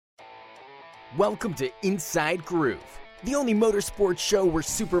Welcome to Inside Groove, the only motorsports show where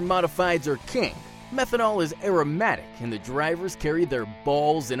super modifieds are king, methanol is aromatic, and the drivers carry their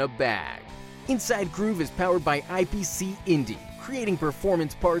balls in a bag. Inside Groove is powered by IPC Indy, creating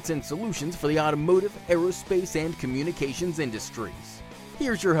performance parts and solutions for the automotive, aerospace, and communications industries.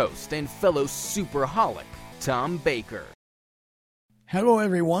 Here's your host and fellow superholic, Tom Baker. Hello,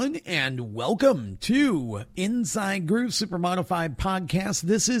 everyone, and welcome to Inside Groove Super Modified Podcast.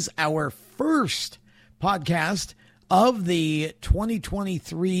 This is our first podcast of the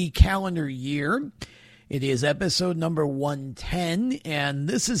 2023 calendar year. It is episode number 110, and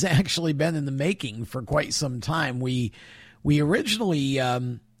this has actually been in the making for quite some time. We originally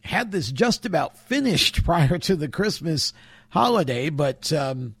had this just about finished prior to the Christmas holiday, but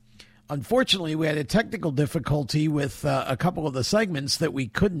unfortunately, we had a technical difficulty with a couple of the segments that we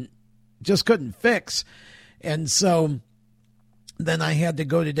couldn't fix. And so then I had to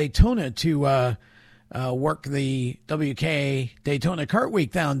go to Daytona to work the WK Daytona Kart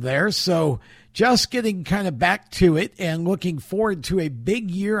Week down there. So just getting kind of back to it and looking forward to a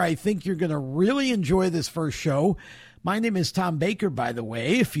big year. I think you're going to really enjoy this first show. My name is Tom Baker, by the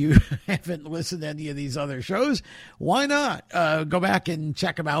way. If you haven't listened to any of these other shows, why not go back and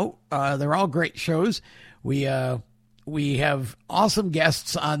check them out? They're all great shows. We have awesome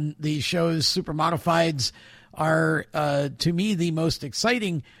guests on these shows. Super Modifieds are, to me, the most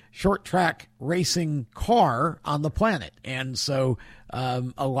exciting short track racing car on the planet. And so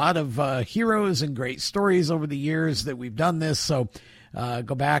a lot of heroes and great stories over the years that we've done this. So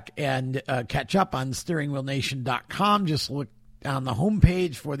go back and catch up on steeringwheelnation.com. Just look on the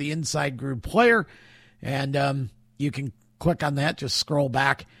homepage for the Inside Groove player, and you can click on that. Just scroll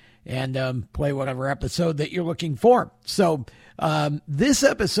back and play whatever episode that you're looking for. So this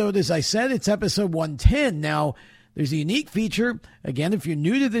episode, as I said, it's episode 110. Now, there's a unique feature. Again, if you're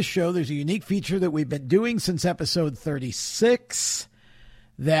new to this show, there's a unique feature that we've been doing since episode 36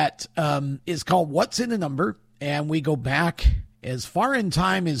 that is called What's in a Number, and we go back as far in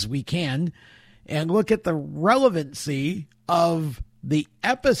time as we can and look at the relevancy of the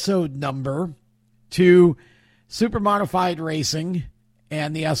episode number to super modified racing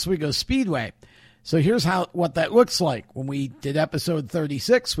and the Oswego Speedway. So here's what that looks like. When we did episode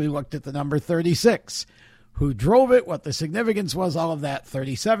 36, we looked at the number 36. Who drove it, what the significance was, all of that,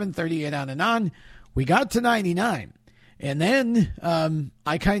 37, 38, on and on. We got to 99. And then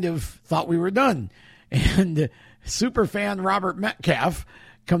I kind of thought we were done. And superfan Robert Metcalf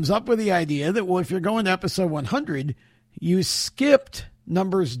comes up with the idea that, well, if you're going to episode 100, you skipped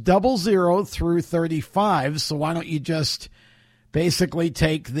numbers 00 through 35. So why don't you just basically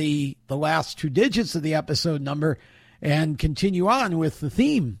take the last two digits of the episode number and continue on with the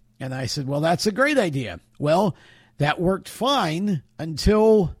theme? And I said, well, that's a great idea. Well, that worked fine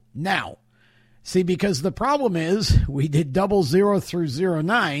until now. See, because the problem is we did 00 through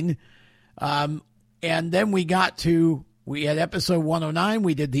 09, and then we had episode 109,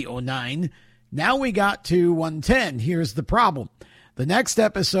 we did the 09. Now we got to 110. Here's the problem. The next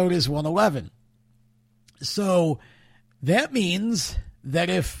episode is 111. So that means that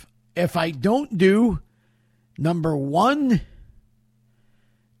if I don't do number 1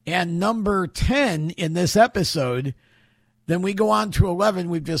 and number 10 in this episode, then we go on to 11.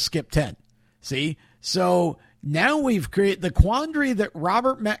 We've just skipped 10. See? So now we've created the quandary that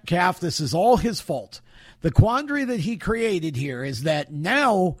Robert Metcalf, this is all his fault. The quandary that he created here is that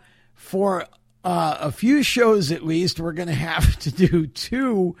now for a few shows at least, we're going to have to do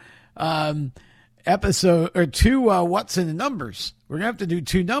two What's in the Numbers. We're going to have to do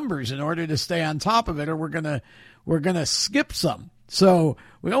two numbers in order to stay on top of it, or we're going to skip some. So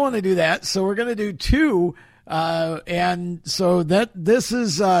we don't want to do that. So we're going to do two. And so that this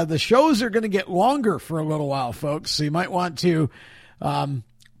is, the shows are going to get longer for a little while, folks. So you might want to,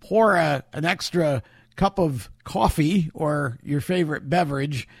 pour an extra cup of coffee or your favorite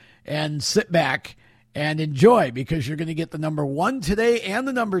beverage and sit back and enjoy, because you're going to get the number 1 today and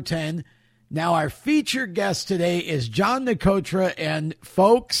the number 10. Now our featured guest today is John Nicotra, and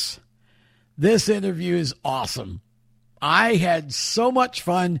folks, this interview is awesome. I had so much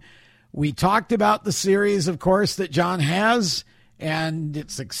fun. We talked about the series, of course, that John has and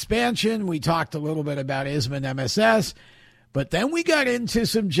its expansion. We talked a little bit about ISMA and MSS, but then we got into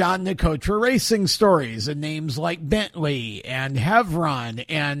some John Nicotra racing stories, and names like Bentley and Hevron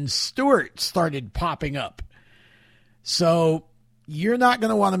and Stewart started popping up. So you're not going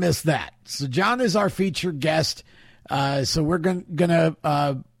to want to miss that. So John is our featured guest. So we're going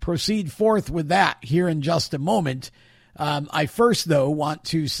to proceed forth with that here in just a moment. I first, though, want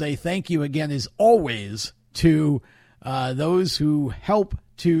to say thank you again, as always, to those who help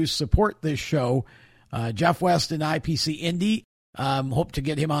to support this show. Jeff West and IPC Indy. Hope to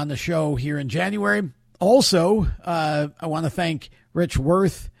get him on the show here in January. Also, I want to thank Rich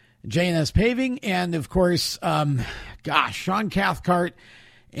Worth, J&S Paving, and of course, Sean Cathcart.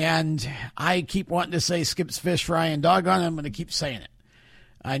 And I keep wanting to say Skip's Fish Fry, and doggone it, I'm going to keep saying it.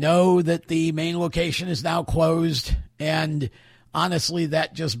 I know that the main location is now closed, and honestly,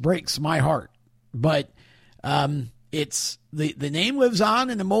 that just breaks my heart. But it's the name lives on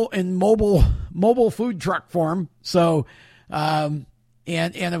in mobile food truck form. So, and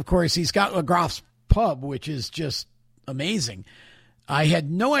of course, he's got LaGroff's Pub, which is just amazing. I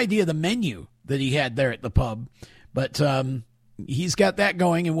had no idea the menu that he had there at the pub, but he's got that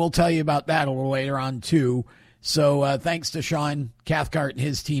going, and we'll tell you about that a little later on, too. So thanks to Sean Cathcart and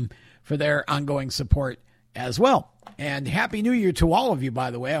his team for their ongoing support as well. And Happy New Year to all of you,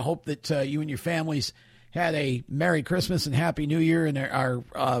 by the way. I hope that you and your families had a Merry Christmas and Happy New Year and are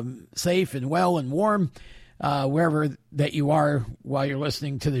safe and well and warm wherever that you are while you're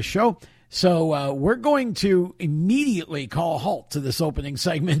listening to the show. So we're going to immediately call a halt to this opening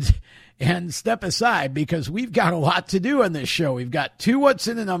segment and step aside because we've got a lot to do on this show. We've got 2 What's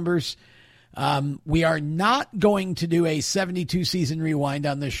in the Numbers. We are not going to do a 72 season rewind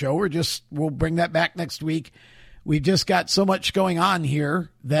on this show. We'll bring that back next week. We've just got so much going on here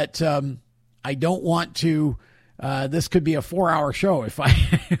that I don't want to. This could be a 4-hour show if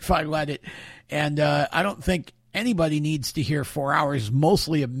I let it. And I don't think anybody needs to hear 4 hours,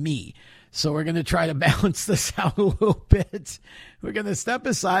 mostly of me. So we're going to try to balance this out a little bit. We're going to step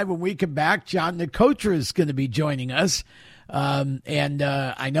aside. When we come back, John Nicotra is going to be joining us. And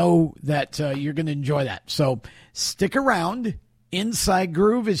I know that you're going to enjoy that. So stick around. Inside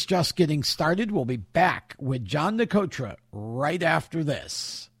Groove is just getting started. We'll be back with John Nicotra right after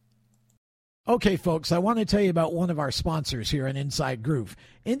this. Okay, folks, I want to tell you about one of our sponsors here on Inside Groove,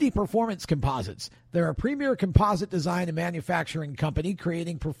 Indy Performance Composites. They're a premier composite design and manufacturing company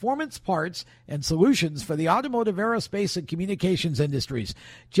creating performance parts and solutions for the automotive, aerospace, and communications industries.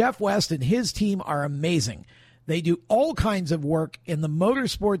 Jeff West and his team are amazing. They do all kinds of work in the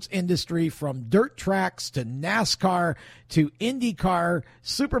motorsports industry, from dirt tracks to NASCAR to IndyCar,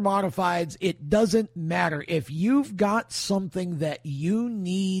 super modifieds. It doesn't matter. If you've got something that you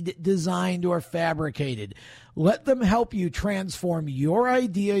need designed or fabricated, let them help you transform your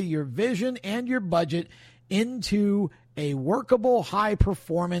idea, your vision, and your budget into a workable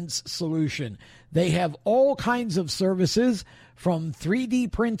high-performance solution. They have all kinds of services, from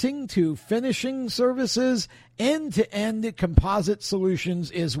 3D printing to finishing services. End-to-end composite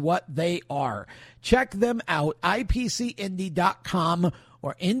solutions is what they are. Check them out, ipcindy.com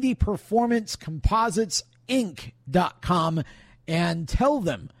or indyperformancecompositesinc.com, and tell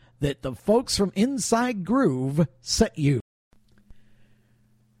them that the folks from Inside Groove sent you.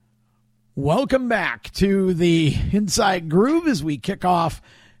 Welcome back to the Inside Groove as we kick off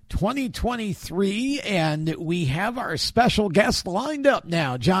 2023, and we have our special guest lined up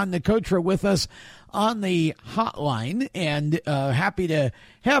now. John Nicotra with us on the hotline, and happy to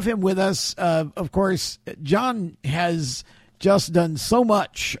have him with us. Of course, John has just done so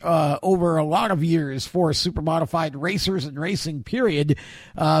much over a lot of years for super modified racers and racing, period,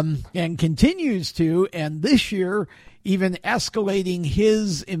 and continues to, and this year even escalating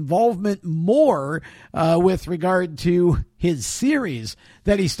his involvement more with regard to his series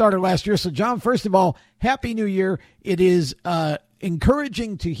that he started last year. So, John, first of all, Happy New Year. It is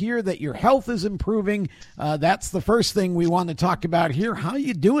encouraging to hear that your health is improving. That's the first thing we want to talk about here. How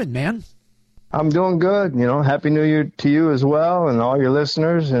you doing, man? I'm doing good. Happy New Year to you as well and all your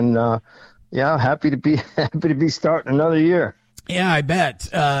listeners. And, happy to be starting another year. Yeah, I bet.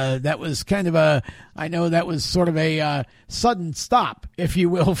 That was kind of I know that was sort of a sudden stop, if you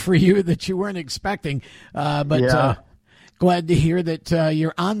will, for you that you weren't expecting. But glad to hear that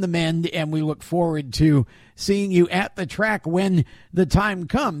you're on the mend, and we look forward to seeing you at the track when the time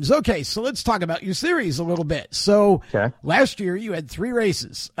comes. Okay, so let's talk about your series a little bit. So Last year you had 3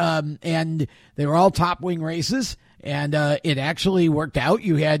 races, and they were all top wing races. And it actually worked out.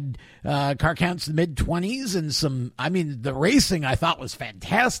 You had car counts in the mid-20s and the racing I thought was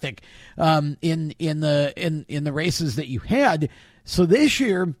fantastic in the races that you had. So this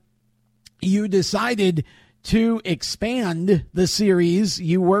year you decided to expand the series.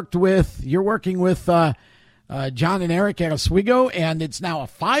 You're working with John and Eric at Oswego, and it's now a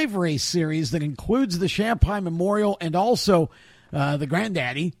 5-race series that includes the Champagne Memorial and also the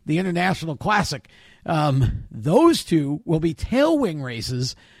Granddaddy, the International Classic. Those 2 will be tailwing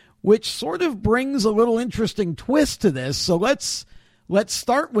races, which sort of brings a little interesting twist to this. So let's let's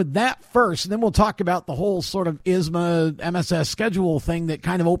start with that first, and then we'll talk about the whole sort of ISMA MSS schedule thing that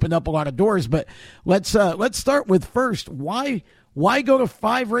kind of opened up a lot of doors. But let's start with first, why go to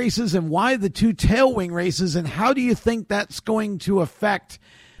 5 races and why the 2 tailwing races, and how do you think that's going to affect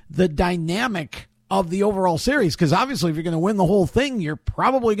the dynamic of the overall series? Because obviously if you're going to win the whole thing, you're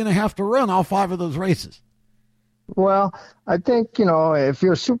probably going to have to run all 5 of those races. Well, I think, if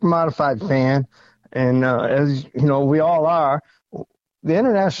you're a super modified fan, and as we all are, the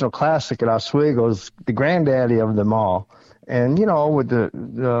International Classic at Oswego is the granddaddy of them all. And, with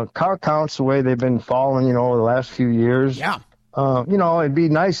the car counts, the way they've been falling, the last few years, it'd be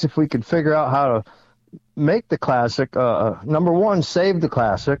nice if we could figure out how to make the Classic, number one, save the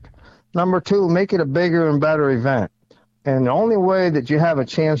Classic. Number 2, make it a bigger and better event. And the only way that you have a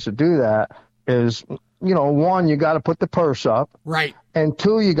chance to do that is, 1, you got to put the purse up. Right. And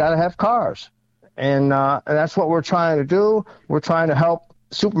 2, you got to have cars. And that's what we're trying to do. We're trying to help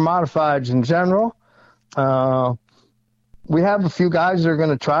super modifieds in general. We have a few guys that are going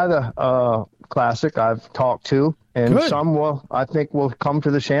to try the Classic I've talked to, and Good. some I think will come to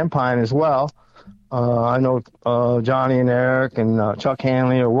the Champagne as well. I know Johnny and Eric and Chuck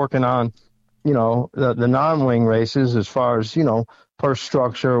Hanley are working on, the non-wing races as far as, purse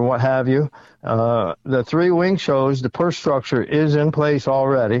structure and what have you. The 3 wing shows, the purse structure is in place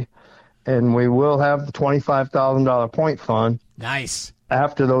already. And we will have the $25,000 point fund. Nice.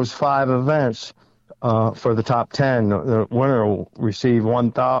 After those 5 events for the top 10. The winner will receive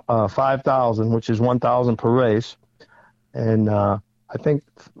 $5,000, which is $1,000 per race. And I think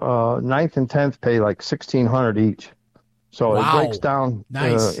 9th and 10th pay like $1,600 each. So wow. It breaks down,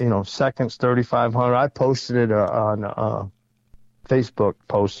 nice. Seconds, $3,500. I posted it on a Facebook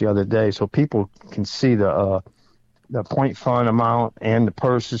post the other day so people can see the point fund amount and the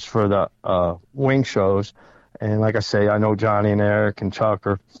purses for the wing shows. And like I say, I know Johnny and Eric and Chuck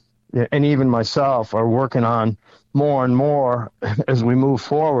and even myself are working on more and more as we move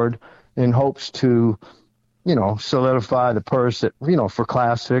forward in hopes to, solidify the purse that, for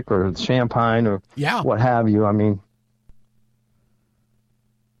Classic or Champagne or what have you. I mean,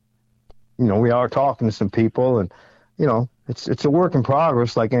 we are talking to some people and, it's a work in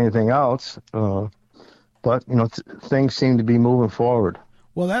progress like anything else. But, things seem to be moving forward.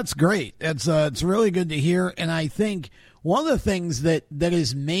 Well, that's great. It's really good to hear. And I think one of the things that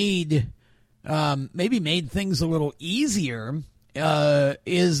has made things a little easier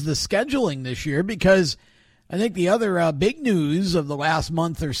is the scheduling this year, because I think the other big news of the last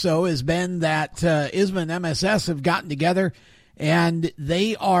month or so has been that ISMA and MSS have gotten together and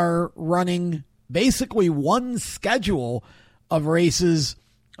they are running basically one schedule of races.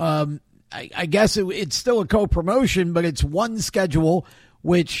 I guess it's still a co-promotion, but it's one schedule,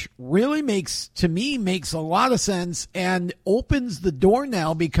 which really makes a lot of sense and opens the door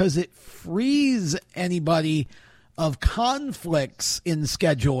now because it frees anybody of conflicts in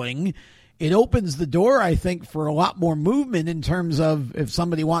scheduling. It opens the door, I think, for a lot more movement in terms of if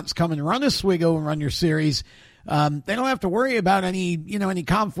somebody wants to come and run Oswego and run your series, they don't have to worry about any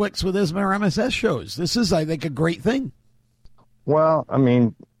conflicts with ISMA or MSS shows. This is, I think, a great thing. Well, I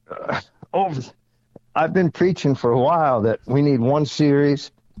mean, I've been preaching for a while that we need one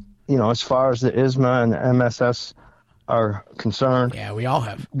series, as far as the ISMA and the MSS are concerned. Yeah, we all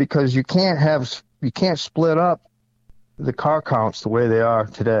have. Because you can't split up the car counts the way they are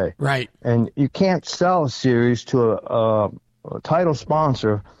today. Right. And you can't sell a series to a title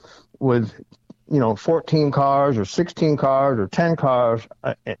sponsor with, 14 cars or 16 cars or 10 cars.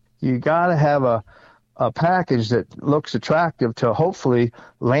 You got to have a package that looks attractive to hopefully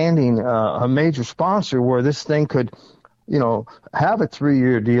landing a major sponsor where this thing could, have a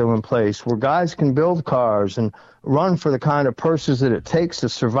 3-year deal in place where guys can build cars and run for the kind of purses that it takes to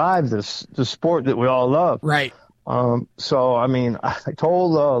survive the sport that we all love. Right. So, I mean, I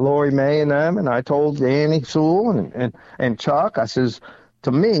told Lori May and them, and I told Danny Sewell and Chuck, I says,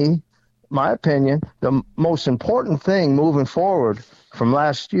 to me, my opinion, the most important thing moving forward from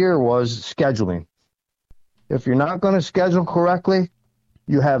last year was scheduling. If you're not going to schedule correctly,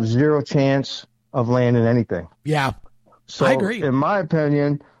 you have zero chance of landing anything. Yeah, so I agree. In my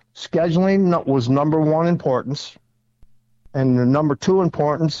opinion, scheduling was number 1 importance, and the number 2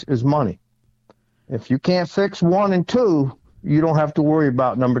 importance is money. If you can't fix 1 and 2, you don't have to worry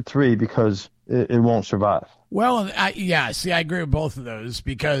about number 3 because it won't survive. Well, I agree with both of those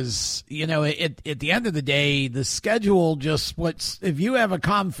because, at the end of the day, the schedule just splits. If you have a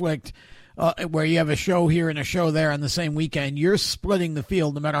conflict where you have a show here and a show there on the same weekend, you're splitting the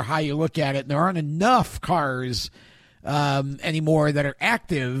field no matter how you look at it. And there aren't enough cars anymore that are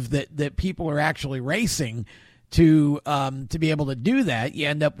active that people are actually racing to be able to do that. You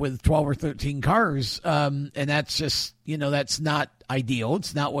end up with 12 or 13 cars, and that's just, that's not ideal.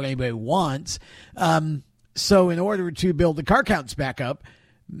 It's not what anybody wants. So in order to build the car counts back up,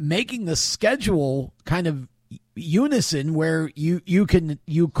 making the schedule kind of unison where you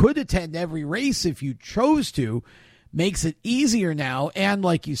could attend every race if you chose to makes it easier now. And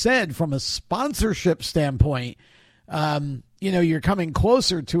like you said, from a sponsorship standpoint, you're coming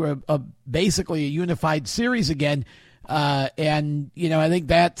closer to a basically a unified series again. And I think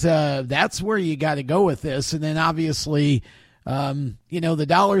that's where you got to go with this. And then obviously, the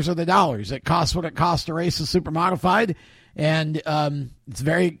dollars are the dollars. It costs what it costs to race a super modified. And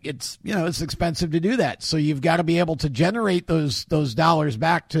it's expensive to do that. So you've got to be able to generate those dollars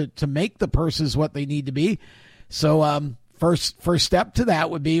back to make the purses what they need to be. So first step to that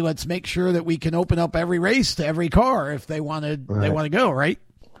would be, let's make sure that we can open up every race to every car if they want to go, right?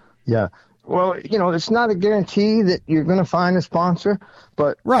 Yeah. Well, it's not a guarantee that you're going to find a sponsor,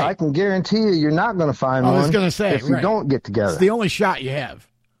 but I can guarantee you're not going to find one. I was going to say, if you don't get together. It's the only shot you have.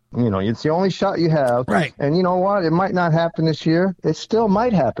 It's the only shot you have. Right. And you know what? It might not happen this year. It still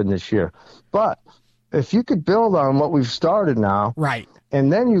might happen this year. But if you could build on what we've started now. Right.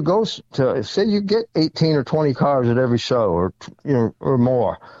 And then you go to, say you get 18 or 20 cars at every show or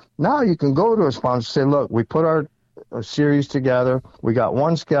more. Now you can go to a sponsor and say, look, we put our series together. We got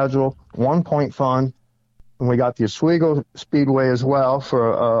one schedule, 1 point fund, and we got the Oswego Speedway as well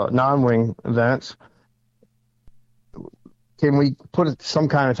for non-wing events. Can we put some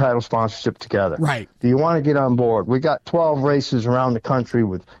kind of title sponsorship together? Right. Do you want to get on board? We got 12 races around the country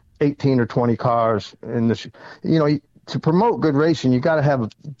with 18 or 20 cars. To promote good racing, you got to have a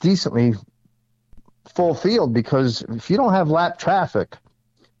decently full field, because if you don't have lap traffic,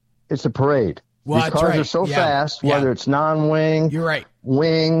 it's a parade. Well, these cars are so fast, whether it's non-wing, you're right,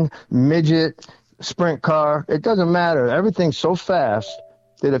 wing, midget, sprint car, it doesn't matter. Everything's so fast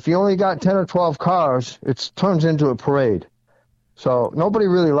that if you only got 10 or 12 cars, it turns into a parade. So nobody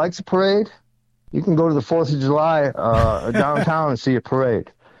really likes a parade. You can go to the 4th of July downtown and see a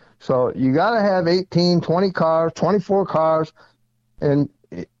parade. So you got to have 18, 20 cars, 24 cars, and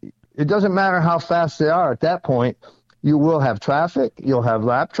it doesn't matter how fast they are at that point. You will have traffic. You'll have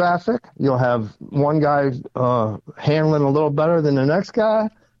lap traffic. You'll have one guy handling a little better than the next guy,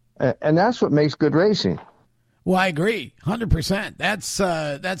 and that's what makes good racing. Well, I agree, 100%. That's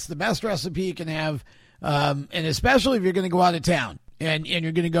the best recipe you can have, and especially if you're going to go out of town and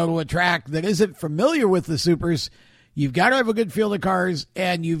you're going to go to a track that isn't familiar with the supers. You've got to have a good field of cars,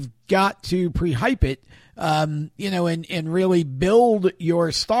 and you've got to pre-hype it, and really build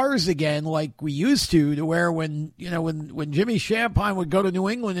your stars again like we used to where when Jimmy Champagne would go to New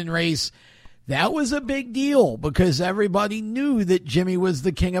England and race, that was a big deal because everybody knew that Jimmy was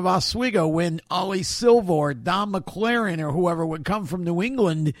the king of Oswego. When Ollie Silva or Don McLaren or whoever would come from New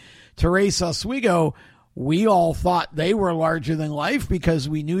England to race Oswego, we all thought they were larger than life because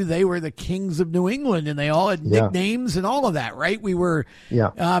we knew they were the kings of New England and they all had nicknames and all of that, right? We were,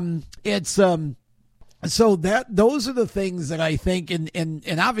 so those are the things that I think,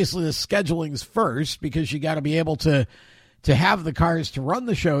 and obviously the scheduling's first because you got to be able to have the cars to run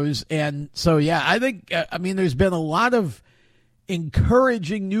the shows. And so, I think, there's been a lot of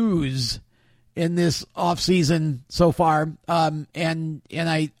encouraging news in this off season so far. And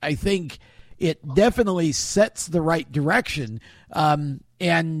I think it definitely sets the right direction.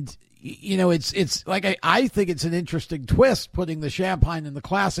 It's like, I think it's an interesting twist putting the Champagne and the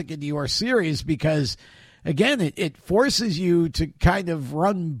Classic into your series because, again, it forces you to kind of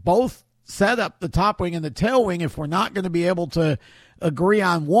run both, set up the top wing and the tail wing. If we're not going to be able to agree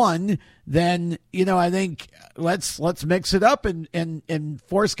on one, then, I think let's mix it up and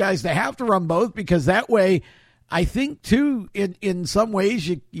force guys to have to run both because that way, I think, too, in some ways,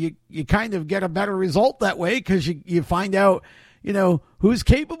 you kind of get a better result that way because you find out, who's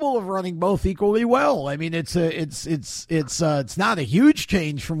capable of running both equally well. I mean, it's not a huge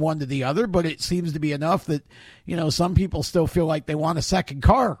change from one to the other, but it seems to be enough that, some people still feel like they want a second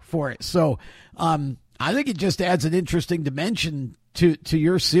car for it. So, I think it just adds an interesting dimension to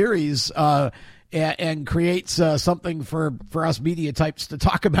your series, and creates something for us media types to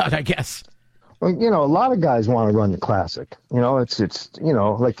talk about, I guess. Well, a lot of guys want to run the Classic. It's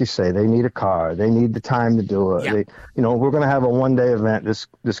like you say, they need a car. They need the time to do it. Yeah. We're going to have a one-day event this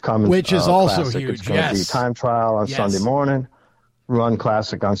coming which is also Classic. huge. It's going to be time trial on Sunday morning, run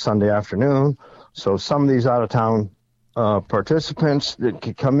Classic on Sunday afternoon. So some of these out-of-town participants that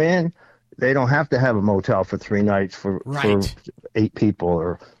can come in, they don't have to have a motel for 3 nights for 8 people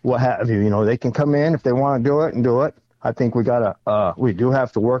or what have you. They can come in if they want to do it and do it. I think we do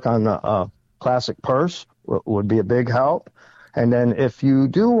have to work on the Classic purse would be a big help. And then if you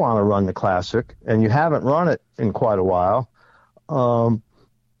do want to run the Classic and you haven't run it in quite a while,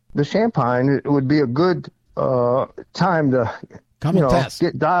 the Champagne, it would be a good time to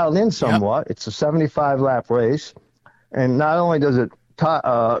get dialed in somewhat. Yep. It's a 75-lap race, and not only does it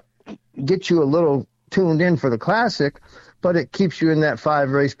get you a little tuned in for the Classic, but it keeps you in that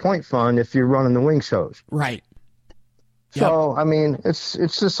 5-race point fund if you're running the wing shows. Right. So, I mean, it's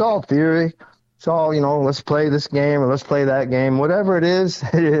just all theory. It's all, let's play this game or let's play that game. Whatever it is,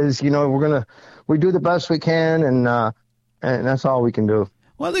 it is. We do the best we can, and that's all we can do.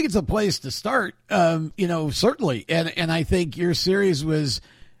 Well, I think it's a place to start, certainly. And I think your series was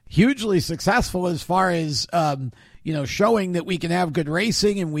hugely successful as far as, showing that we can have good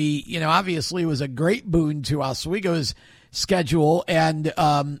racing. And we, obviously was a great boon to Oswego's schedule. And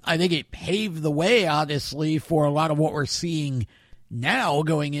I think it paved the way, honestly, for a lot of what we're seeing now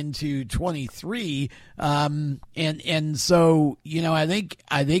going into 23. And so, I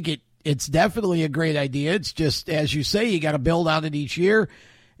think it's definitely a great idea. It's just, as you say, you got to build on it each year.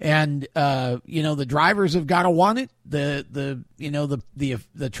 And, the drivers have got to want it. The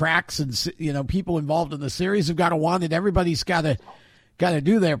tracks and, people involved in the series have got to want it. Everybody's got to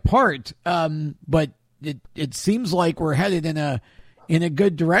do their part. But it seems like we're headed in a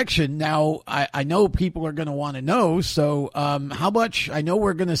good direction. Now, I know people are going to want to know. So, how much, I know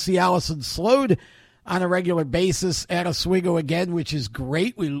we're going to see Allison Slode on a regular basis at Oswego again, which is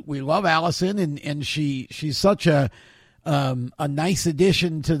great. We love Allison, and she's such a nice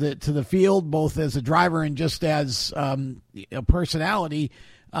addition to the field, both as a driver and just as a personality.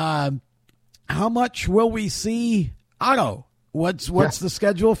 How much will we see Otto? What's the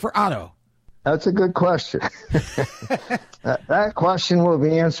schedule for Otto? That's a good question. That question will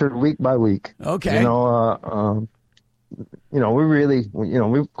be answered week by week. Okay. We really,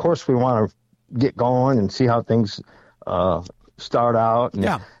 of course we want to get going and see how things start out.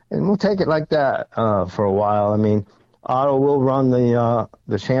 And we'll take it like that for a while. I mean, Otto will run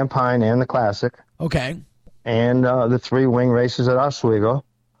the Champagne and the Classic. Okay. And the 3 wing races at Oswego.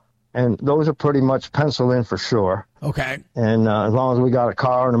 And those are pretty much penciled in for sure. Okay. And as long as we got a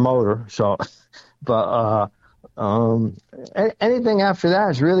car and a motor. So, but anything after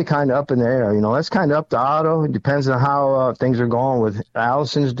that is really kind of up in the air. That's kind of up to Otto. It depends on how things are going with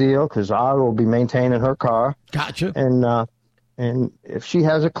Allison's deal, because Otto will be maintaining her car. Gotcha. And if she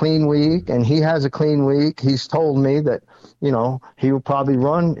has a clean week and he has a clean week, he's told me that, he will probably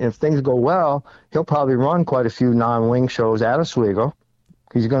run, if things go well, he'll probably run quite a few non-wing shows at Oswego.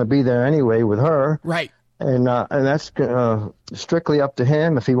 He's going to be there anyway with her. Right. And that's strictly up to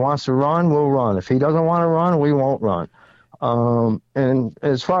him. If he wants to run, we'll run. If he doesn't want to run, we won't run. And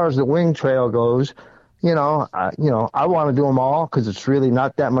as far as the wing trail goes, I want to do them all because it's really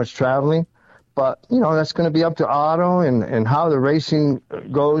not that much traveling. But, that's going to be up to Otto and how the racing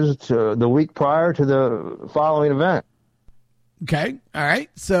goes to the week prior to the following event. Okay. All right.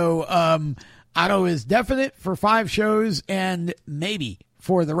 So Otto is definite for 5 shows and maybe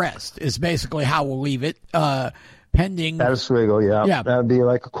for the rest is basically how we'll leave it, pending. At Oswego, yeah. That'd be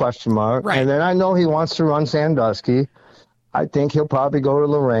like a question mark. Right. And then I know he wants to run Sandusky. I think he'll probably go to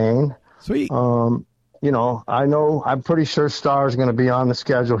Lorraine. Sweet. I'm pretty sure Star's going to be on the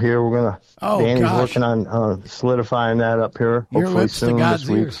schedule here. We're going to, Danny's working on solidifying that up here, hopefully soon this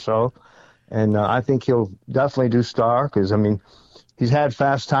week or so. And I think he'll definitely do Star because, he's had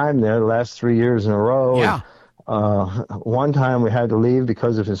fast time there the last 3 years in a row. Yeah. One time we had to leave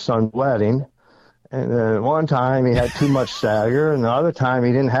because of his son's wedding. And then one time he had too much stagger, and the other time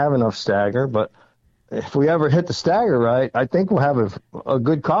he didn't have enough stagger. But if we ever hit the stagger right, I think we'll have a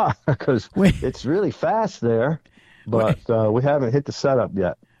good car because it's really fast there. But we haven't hit the setup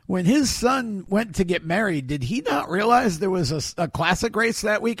yet. When his son went to get married, did he not realize there was a classic race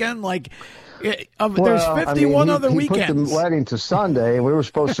that weekend? There's 51 other weekends. He put the wedding to Sunday, and we were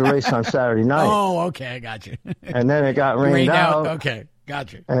supposed to race on Saturday night. Oh, okay, I got you. And then it got rained out. Okay,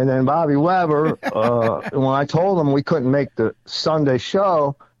 got you. And then Bobby Weber, when I told him we couldn't make the Sunday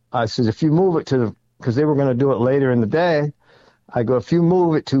show, I said, if you move it because they were going to do it later in the day, I go, if you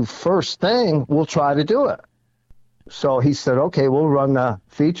move it to first thing, we'll try to do it. So he said, okay, we'll run the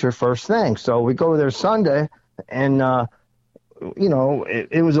feature first thing. So we go there Sunday, and,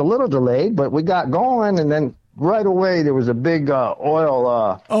 it was a little delayed, but we got going, and then right away there was a big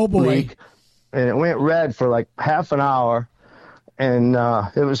oil leak, and it went red for like half an hour. And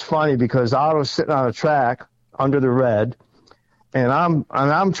it was funny because Otto's sitting on a track under the red, and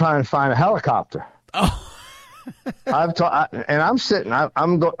I'm trying to find a helicopter. Oh. I'm sitting.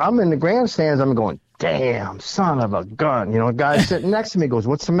 I'm in the grandstands. I'm going, damn, son of a gun. Guy sitting next to me goes,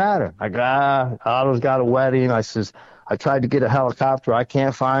 what's the matter? I go, Otto's got a wedding. I says, I tried to get a helicopter. I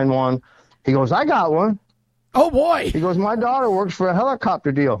can't find one. He goes, I got one. Oh, boy. He goes, my daughter works for a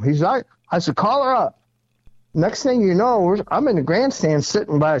helicopter deal. I said, call her up. Next thing you know, I'm in the grandstand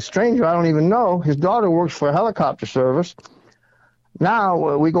sitting by a stranger I don't even know. His daughter works for a helicopter service.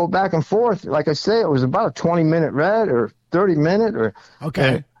 Now we go back and forth. Like I say, it was about a 20-minute red or 30-minute.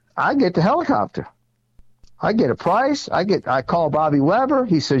 Okay. I get the helicopter. I get a price. I call Bobby Weber.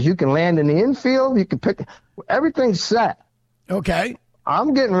 He says, you can land in the infield. You can pick. Everything's set. Okay.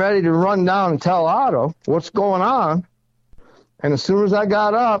 I'm getting ready to run down and tell Otto what's going on. And as soon as I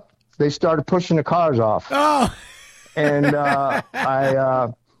got up, they started pushing the cars off. Oh. And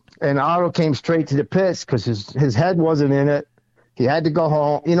and Otto came straight to the pits because his head wasn't in it. He had to go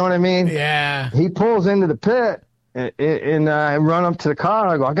home. You know what I mean? Yeah. He pulls into the pit, and I run up to the car.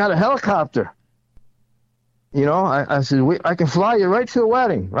 And I go, I got a helicopter. I said, I can fly you right to the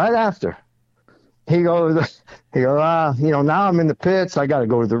wedding, right after. He goes, now I'm in the pits. I got to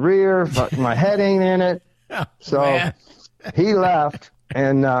go to the rear. But my head ain't in it. Oh, so man. He left,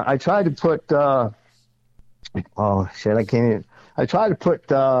 and I tried to put, I can't even. I tried to put,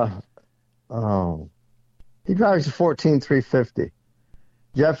 he drives a 14350.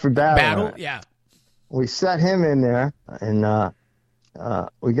 Jeffrey Battle. Yeah. We set him in there, and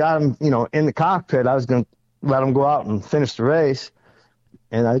we got him, in the cockpit. I was going to let him go out and finish the race.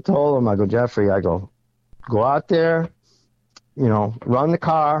 And I told him, I go, Jeffrey, go out there, run the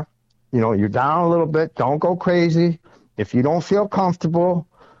car. You're down a little bit. Don't go crazy. If you don't feel comfortable,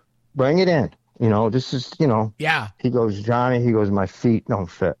 bring it in. This is, Yeah. He goes, Johnny, my feet don't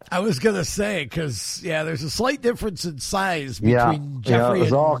fit. I was going to say, because, there's a slight difference in size between Jeffrey it was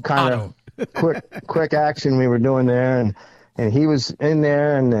and all kind Otto. of quick action we were doing there. And he was in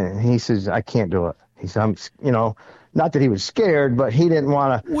there, and he says, I can't do it. He said, not that he was scared, but he didn't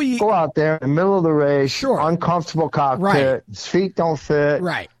want to go out there in the middle of the race, uncomfortable cockpit, right. His feet don't fit.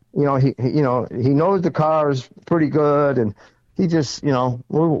 Right. He knows the car is pretty good, and he just,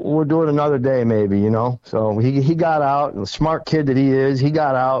 we'll do it another day maybe, So he got out, and the smart kid that he is, he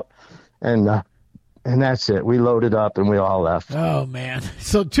got out, and that's it. We loaded up, and we all left. Oh, man.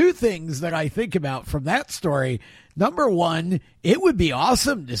 So 2 things that I think about from that story. Number one, it would be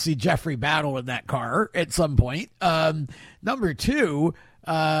awesome to see Jeffrey Battle in that car at some point. Number 2,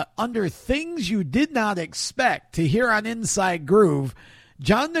 under things you did not expect to hear on Inside Groove,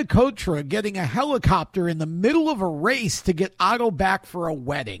 John Nicotra getting a helicopter in the middle of a race to get Otto back for a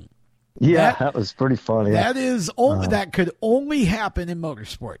wedding. Yeah, that was pretty funny. That is only that could only happen in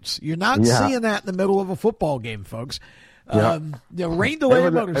motorsports. You're not seeing that in the middle of a football game, folks. The rain delay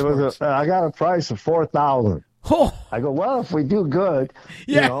in motorsports. I got a price of $4,000. Oh. I go, well, if we do good,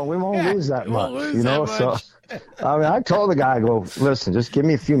 we won't lose that much. So I told the guy, I go, listen, just give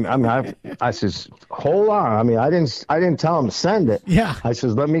me a few. I says, hold on. I didn't tell him to send it. Yeah. I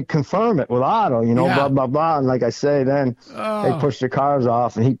says, let me confirm it with Otto. Blah blah blah. And like I say, then they pushed the cars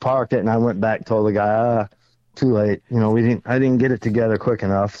off, and he parked it, and I went back, told the guy, too late. I didn't get it together quick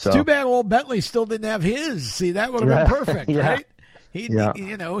enough. So it's too bad old Bentley still didn't have his. See, that would have been perfect, right? He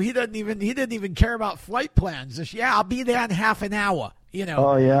didn't even care about flight plans. Just, I'll be there in half an hour.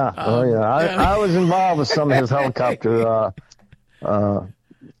 Oh yeah. I was involved with some of his helicopter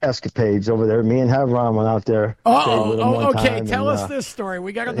escapades over there. Me and Hevron went out there. Okay. Tell us this story.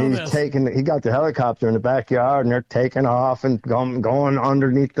 We got to know this. He got the helicopter in the backyard, and they're taking off and going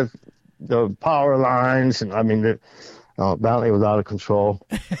underneath the power lines, and Bentley was out of control.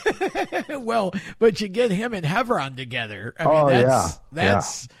 Well, but you get him and Hevron together.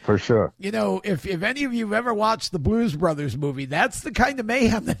 That's for sure. If any of you have ever watched the Blues Brothers movie, that's the kind of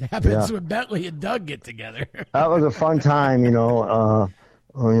mayhem that happens when Bentley and Doug get together. That was a fun time, I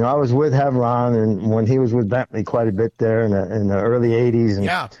was with Hevron, and when he was with Bentley quite a bit there in the early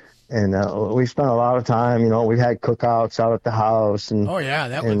 80s. And we spent a lot of time, we had cookouts out at the house. And,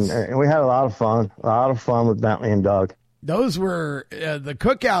 and we had a lot of fun with Bentley and Doug. Those were the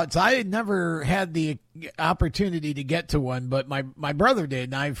cookouts. I had never had the opportunity to get to one, but my brother did,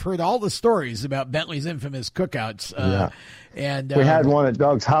 and I've heard all the stories about Bentley's infamous cookouts. And we had one at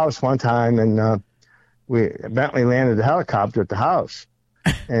Doug's house one time, and Bentley landed the helicopter at the house,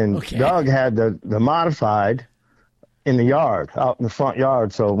 and Doug had the modified in the yard, out in the front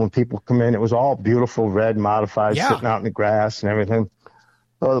yard. So when people come in, it was all beautiful red modified sitting out in the grass and everything.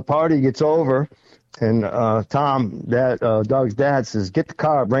 So the party gets over. And Doug's dad says, get the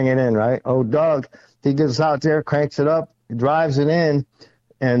car, bring it in, right? Oh, Doug, he gets out there, cranks it up, drives it in,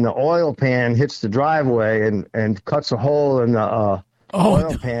 and the oil pan hits the driveway and cuts a hole in the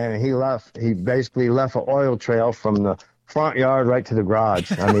oil pan, and he basically left an oil trail from the front yard right to the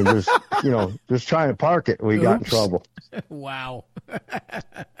garage. I mean, just trying to park it, we got in trouble. Wow.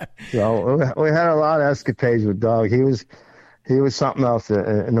 So we had a lot of escapades with Doug. He was something else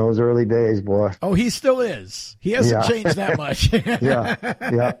in those early days, boy. Oh, he still is. He hasn't changed that much.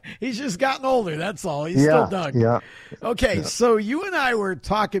 Yeah. He's just gotten older, that's all. He's still Doug. Yeah. Okay, so you and I were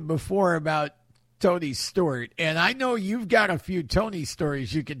talking before about Tony Stewart, and I know you've got a few Tony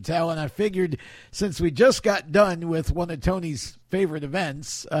stories you can tell, and I figured since we just got done with one of Tony's favorite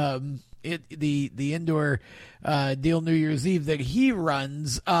events, the indoor deal New Year's Eve that he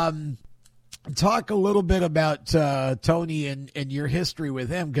runs, talk a little bit about Tony and your history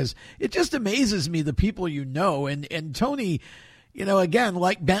with him, because it just amazes me the people you know, and Tony, again,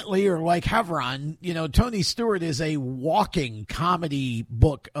 like Bentley or like Hevron, Tony Stewart is a walking comedy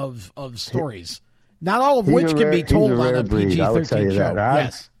book of stories. Not all of which can be told on a PG-13 show.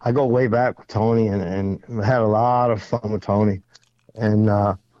 Yes. I go way back with Tony and had a lot of fun with Tony. And,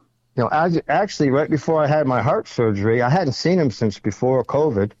 actually right before I had my heart surgery, I hadn't seen him since before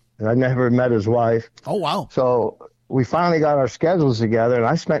COVID, and I never met his wife. Oh, wow. So we finally got our schedules together, and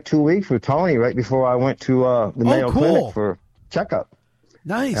I spent 2 weeks with Tony right before I went to the Mayo Clinic for checkup.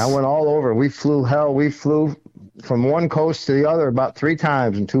 Nice. And I went all over. We flew from one coast to the other about 3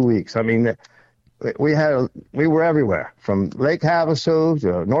 times in 2 weeks. I mean, we were everywhere, from Lake Havasu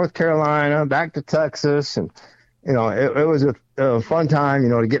to North Carolina, back to Texas. And, it was a fun time,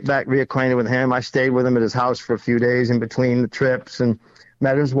 to get back reacquainted with him. I stayed with him at his house for a few days in between the trips and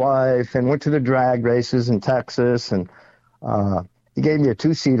met his wife and went to the drag races in Texas. And he gave me a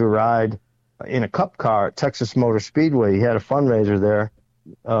 2-seater ride in a cup car at Texas Motor Speedway. He had a fundraiser there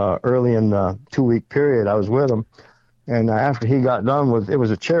early in the 2-week period I was with him. And after he got done it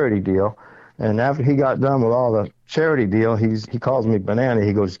was a charity deal. And after he got done with all the charity deal, he calls me Banana.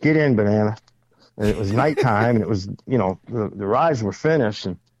 He goes, "Get in, Banana." And it was nighttime, and it was, the rides were finished,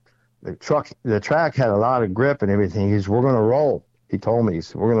 and the track had a lot of grip and everything. He says, "We're going to roll." He told me,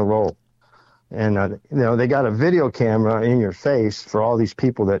 "We're going to roll." And, they got a video camera in your face for all these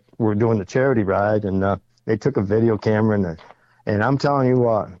people that were doing the charity ride. And they took a video camera, and I'm telling you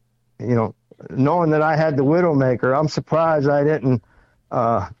what, knowing that I had the Widowmaker, I'm surprised I didn't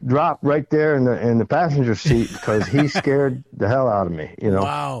drop right there in the passenger seat, because he scared the hell out of me.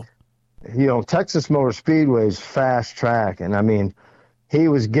 Wow. Texas Motor Speedway is fast track, and I mean, he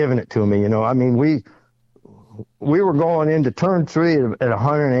was giving it to me. I mean, we were going into turn 3 at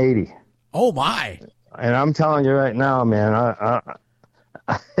 180. Oh my! And I'm telling you right now, man,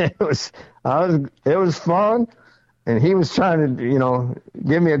 it was fun, and he was trying to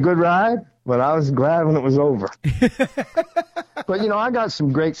give me a good ride. But I was glad when it was over. But I got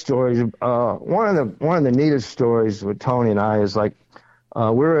some great stories. One of the neatest stories with Tony and I is like we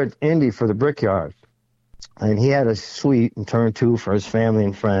were at Indy for the Brickyard, and he had a suite in turn 2 for his family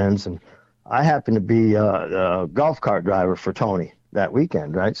and friends, and I happened to be a golf cart driver for Tony that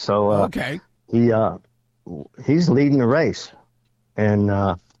weekend, right? So okay, he's leading the race, and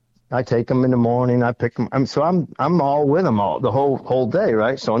I take him in the morning. I pick him. I'm all with him the whole day,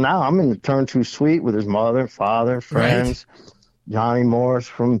 right? So now I'm in the turn 2 suite with his mother, father, friends, right. Johnny Morris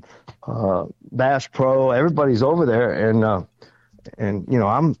from Bass Pro. Everybody's over there, and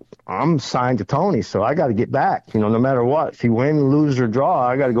I'm signed to Tony, so I got to get back. No matter what, if he win, lose, or draw,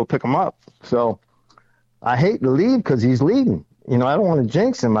 I got to go pick him up. So I hate to leave because he's leading. I don't want to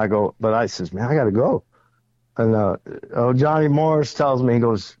jinx him. But I says, man, I got to go. And Johnny Morris tells me, he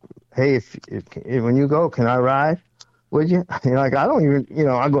goes, "Hey, if when you go, can I ride with you?" I don't even,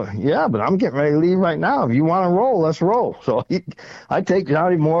 I go, "Yeah, but I'm getting ready to leave right now. If you want to roll, let's roll." So I take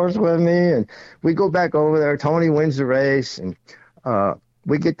Johnny Morris with me, and we go back over there. Tony wins the race, and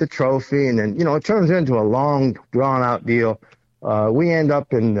we get the trophy, and then, it turns into a long, drawn-out deal. We end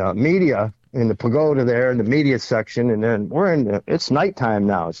up in media, in the pagoda there, in the media section, and then it's nighttime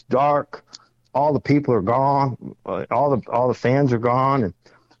now. It's dark. All the people are gone. All the fans are gone,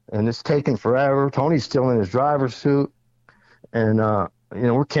 and it's taking forever. Tony's still in his driver's suit, and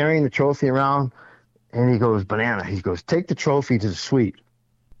we're carrying the trophy around, and he goes, "Banana," he goes, "take the trophy to the suite,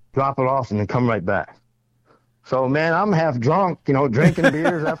 drop it off, and then come right back." So, man, I'm half drunk, drinking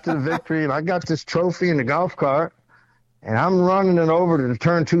beers after the victory, and I got this trophy in the golf cart, and I'm running it over to the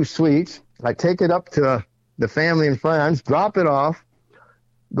turn 2 suites. I take it up to the family and friends, drop it off,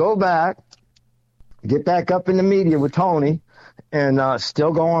 go back, get back up in the media with Tony, and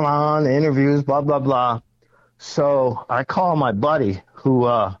still going on, the interviews, blah, blah, blah. So I call my buddy who,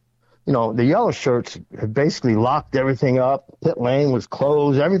 the yellow shirts had basically locked everything up. Pit lane was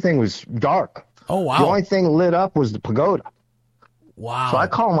closed. Everything was dark. Oh, wow. The only thing lit up was the pagoda. Wow. So I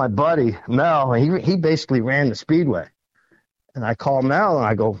call my buddy Mel, and he basically ran the speedway. And I call Mel, and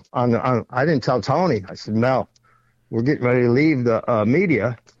I go I didn't tell Tony. I said, Mel, we're getting ready to leave the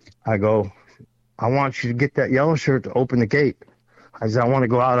media. I go, I want you to get that yellow shirt to open the gate. I said, I want to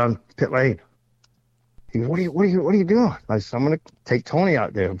go out on pit lane. He goes, what are you doing? I said, I'm going to take Tony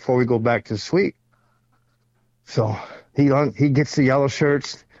out there before we go back to the suite. So he gets the yellow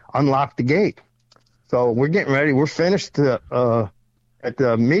shirts, unlock the gate. So we're getting ready. We're finished at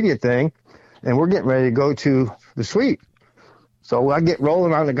the media thing, and we're getting ready to go to the suite. So I get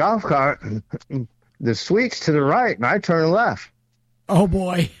rolling on the golf cart, and the suite's to the right, and I turn left. Oh,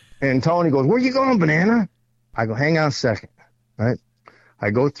 boy. And Tony goes, where you going, Banana? I go, hang on a second. Right? I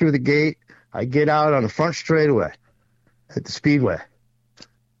go through the gate. I get out on the front straightaway at the speedway.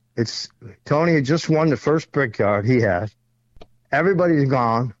 Tony had just won the first Brickyard he had. Everybody's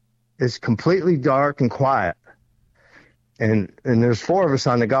gone. It's completely dark and quiet. And there's 4 of us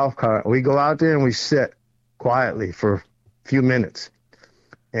on the golf cart. We go out there and we sit quietly for a few minutes.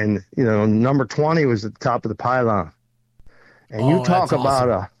 And, number 20 was at the top of the pylon. And you talk about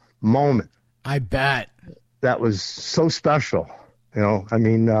a moment. I bet. That was so special.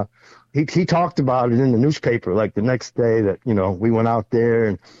 He talked about it in the newspaper like the next day that, we went out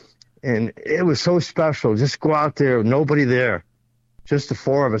there and it was so special. Just go out there, nobody there. Just the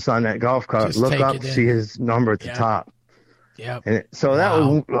 4 of us on that golf cart, just look up, see his number at the top. Yep. And so that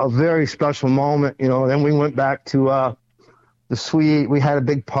was a very special moment. Then we went back to the suite. We had a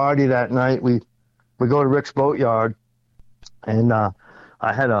big party that night. We go to Rick's Boatyard, and I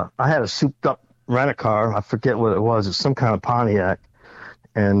had a souped up rent-a-car. I forget what it was. It's some kind of Pontiac.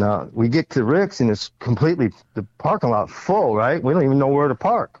 And we get to Rick's, and it's completely the parking lot full. Right? We don't even know where to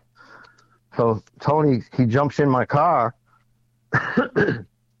park. So Tony, he jumps in my car,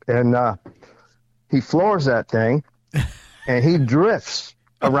 and he floors that thing, and he drifts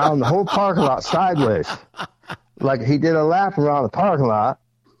around the whole parking lot sideways. Like he did a lap around the parking lot,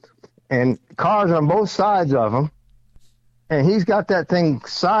 and cars on both sides of him, and he's got that thing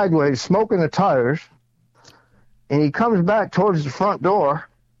sideways, smoking the tires, and he comes back towards the front door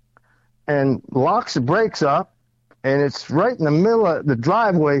and locks the brakes up, and it's right in the middle of the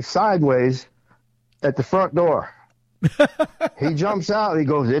driveway sideways at the front door. He jumps out, he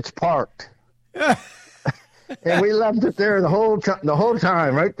goes, it's parked. And we left it there the whole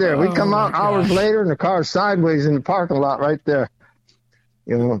time, right there. We come out hours later, and the car's sideways in the parking lot right there.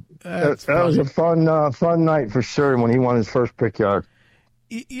 That was a fun night for sure when he won his first Brickyard.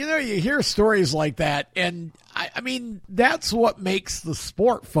 You hear stories like that, and I mean, that's what makes the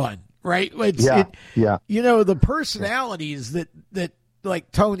sport fun, right? The personalities that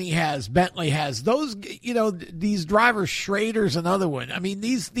like Tony has, Bentley has, those, these drivers, Schrader's another one. I mean,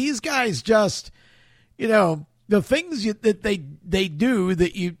 these guys just, the things that they do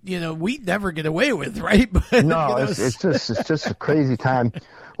that we'd never get away with, right? But, no, it's just a crazy time.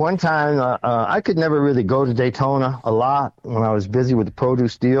 One time, I could never really go to Daytona a lot when I was busy with the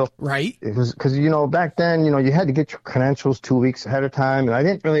produce deal. Right. It was because, back then, you had to get your credentials 2 weeks ahead of time, and I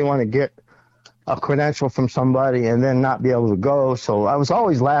didn't really want to get a credential from somebody and then not be able to go. So I was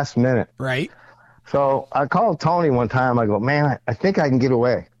always last minute. Right. So I called Tony one time. I go, man, I think I can get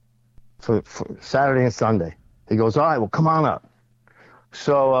away for Saturday and Sunday. He goes, all right, well, come on up.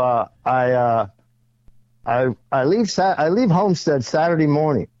 So I leave Homestead Saturday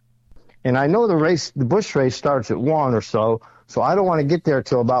morning, and I know the Busch race starts at 1 or so I don't want to get there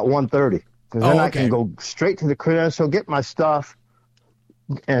till about 1:30, because then I can go straight to the credential, get my stuff,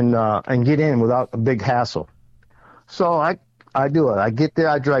 and get in without a big hassle. So I do it. I get there.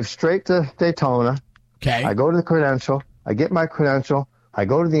 I drive straight to Daytona. Okay. I go to the credential. I get my credential. I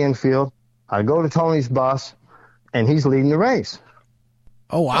go to the infield. I go to Tony's bus, and he's leading the race.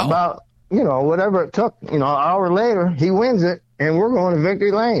 Oh, wow. About, whatever it took, an hour later, he wins it, and we're going to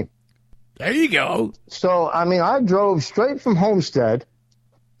victory lane. There you go. So, I mean, I drove straight from Homestead.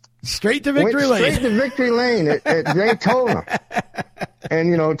 Straight to victory lane. Straight to victory lane at Daytona.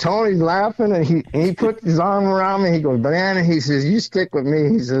 And, Tony's laughing, and he put his arm around me. He goes, Banana, he says, you stick with me.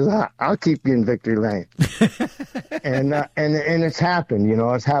 He says, I'll keep you in victory lane. and it's happened,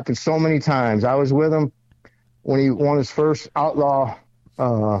 it's happened so many times. I was with him when he won his first Outlaw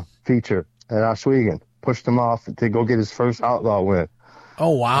feature at Oswego. Pushed him off to go get his first Outlaw win.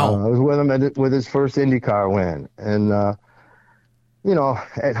 Oh, wow. I was with him with his first IndyCar win. And,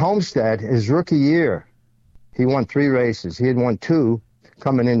 at Homestead, his rookie year, he won 3 races. He had won 2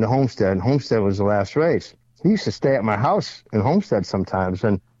 coming into Homestead, and Homestead was the last race. He used to stay at my house in Homestead sometimes,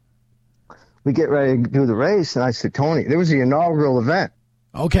 and we get ready to do the race, and I said, Tony, there was the inaugural event.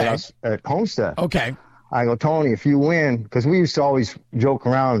 Okay. At Homestead. Okay. I go, Tony, if you win, because we used to always joke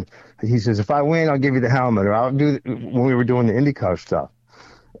around. He says, if I win, I'll give you the helmet, or I'll do when we were doing the IndyCar stuff.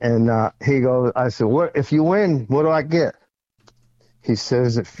 And he goes, I said, what if you win? What do I get? He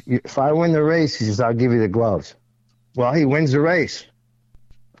says, if I win the race, he says, I'll give you the gloves. Well, he wins the race,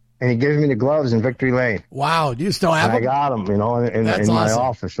 and he gives me the gloves in victory lane. Wow, do you still have them? I got them, in my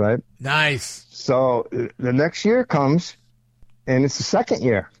office, right? Nice. So the next year comes, and it's the second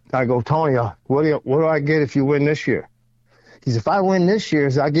year. I go, Tony, what do I get if you win this year? He says, if I win this year,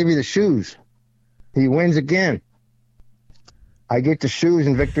 I'll give you the shoes. He wins again. I get the shoes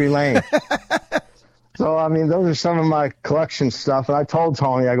in victory lane. So, I mean, those are some of my collection stuff. And I told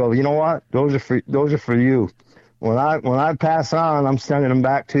Tony, I go, you know what? Those are for you. When I pass on, I'm sending them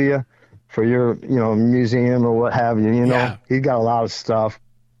back to you for your, museum or what have you. Yeah. He's got a lot of stuff.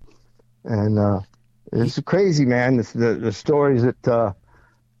 And it's crazy, man. The stories that,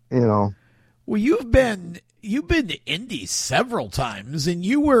 Well, you've been to Indy several times, and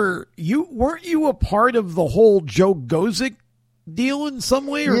weren't you a part of the whole Joe Gozick deal in some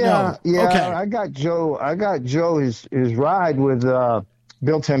way, or no? Yeah. Okay. I got Joe his ride with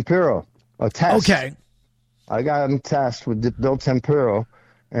Bill Tempero, a test. Okay. I got him test with Bill Tempero,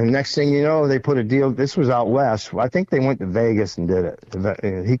 and next thing you know, they put a deal. This was out west. I think they went to Vegas and did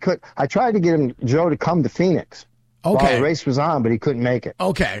it. I tried to get Joe to come to Phoenix. Okay. While the race was on, but he couldn't make it.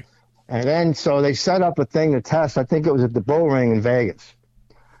 Okay. And then so they set up a thing to test. I think it was at the Bull Ring in Vegas.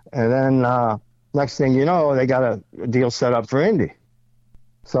 And then next thing you know, they got a deal set up for Indy.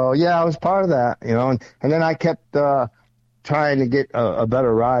 So, yeah, I was part of that, And then I kept trying to get a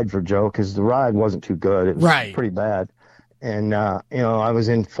better ride for Joe because the ride wasn't too good. It was pretty bad. And, I was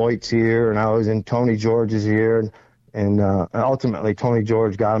in Foyt's ear and I was in Tony George's ear. And ultimately, Tony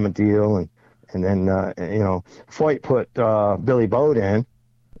George got him a deal. And then, Foyt put Billy Bode in.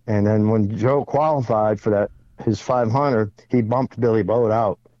 And then when Joe qualified for his 500, he bumped Billy Bode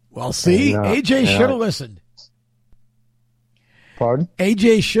out. Well, see, AJ should have listened. Pardon?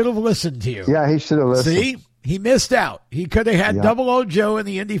 AJ should have listened to you. Yeah, he should have listened. See, he missed out. He could have had Double O Joe in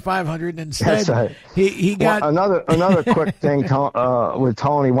the Indy 500. Instead, right. he got another quick thing with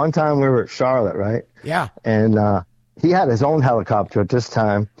Tony. One time we were at Charlotte, right? Yeah. And he had his own helicopter at this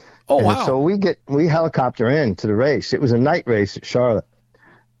time. Oh, and wow. So we helicopter in to the race. It was a night race at Charlotte.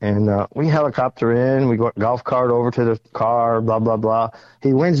 And we helicopter in, we go golf cart over to the car, blah, blah, blah.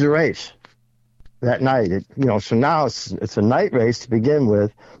 He wins the race that night. So now it's a night race to begin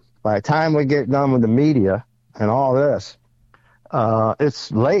with. By the time we get done with the media and all this,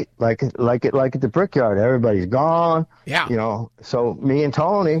 it's late, like at the Brickyard. Everybody's gone. Yeah. So me and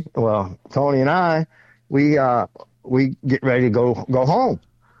Tony and I, we get ready to go home.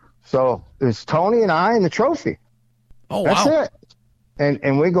 So it's Tony and I and the trophy. Oh, That's wow. it.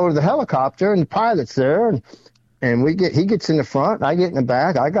 And we go to the helicopter, and the pilot's there, and he gets in the front, and I get in the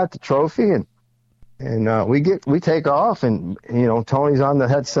back. I got the trophy, and we take off, and Tony's on the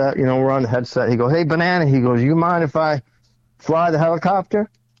headset. We're on the headset. He goes, "Hey, Banana," he goes, "You mind if I fly the helicopter?"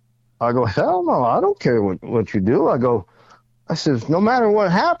 I go, "Hell no, I don't care what you do." I says, "No matter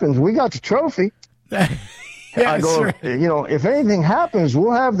what happens, we got the trophy." Yeah, I go, right. If anything happens,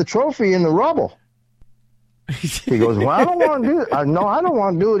 we'll have the trophy in the rubble. He goes, "Well, I don't want to do it." No, I don't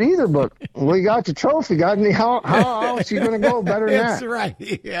want to do it either, but we got the trophy. Got any? How else are you going to go better than that? That's right.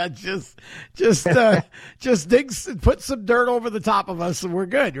 Yeah, just put some dirt over the top of us, and we're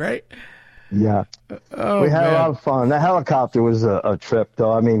good, right? Yeah. Oh, we had man. a lot of fun. That helicopter was a trip,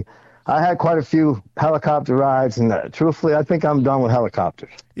 though. I mean, I had quite a few helicopter rides, and truthfully, I think I'm done with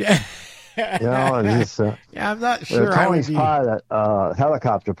helicopters. Yeah. And just, yeah, I'm not sure. Tony's pilot,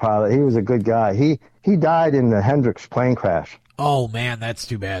 helicopter pilot, he was a good guy. He died in the Hendricks plane crash. Oh man, that's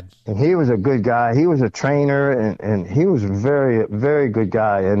too bad. And he was a good guy. He was a trainer, and he was a very, very good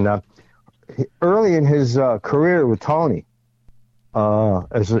guy. And early in his career with Tony,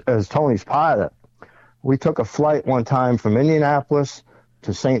 as Tony's pilot, we took a flight one time from Indianapolis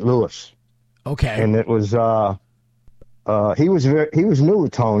to St. Louis. Okay. And it was he was new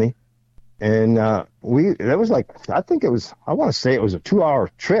with Tony. And I want to say it was a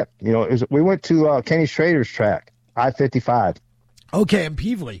 2-hour trip. We went to Kenny Schrader's track, I-55. Okay, in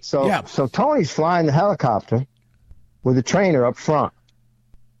Peevely. So Tony's flying the helicopter with the trainer up front.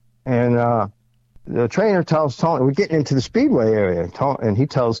 And the trainer tells Tony, we're getting into the speedway area. And he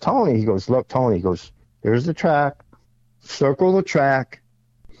tells Tony, he goes, "Look, Tony," he goes, "here's the track. Circle the track.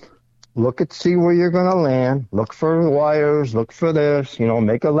 See where you're going to land. Look for the wires. Look for this.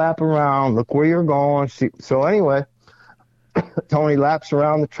 Make a lap around. Look where you're going." So anyway, Tony laps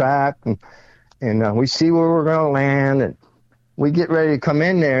around the track, and we see where we're going to land. And we get ready to come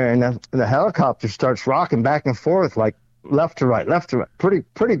in there, and the helicopter starts rocking back and forth, like left to right,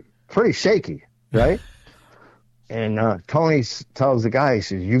 pretty shaky, right? And Tony tells the guy, he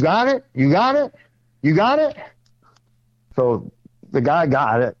says, "You got it? You got it? You got it?" So the guy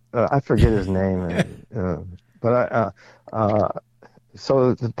got it. I forget his name,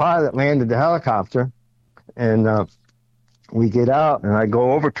 so the pilot landed the helicopter, and we get out, and I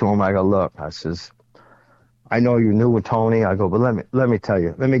go over to him. I go, "Look," I says, "I know you're new with Tony." I go, "But let me tell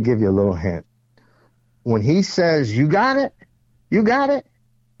you, let me give you a little hint. When he says you got it,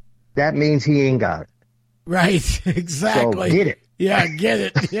 that means he ain't got it." Right, exactly. So get it. Yeah, get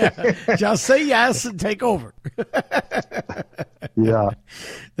it. Yeah, just say yes and take over. Yeah,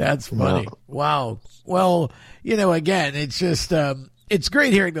 that's funny. Yeah. Wow. Well, again, it's just it's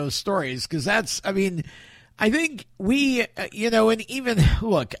great hearing those stories because I think we, and even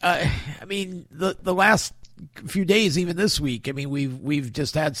look, the last few days, even this week, we've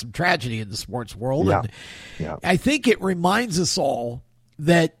just had some tragedy in the sports world, and I think it reminds us all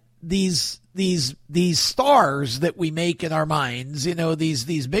that these stars that we make in our minds,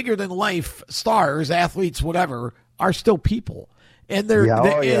 these bigger than life stars, athletes, whatever, are still people. And they're,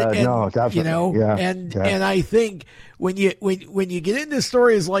 definitely. And I think when you get into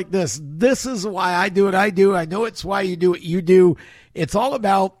stories like this is why I do what I do. I know it's why you do what you do. It's all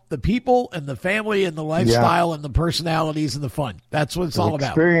about the people and the family and the lifestyle and the personalities and the fun. That's what it's all about.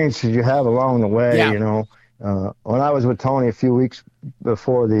 Experiences you have along the way, when I was with Tony a few weeks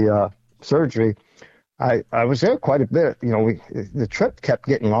before the surgery, I was there quite a bit. The trip kept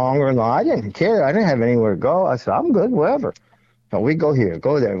getting longer and longer. I didn't care. I didn't have anywhere to go. I said, I'm good, wherever. So we go here,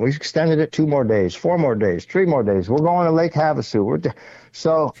 go there. We extended it 2 more days, 4 more days, 3 more days. We're going to Lake Havasu.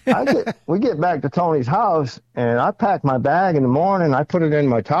 So we get back to Tony's house, and I packed my bag in the morning. I put it in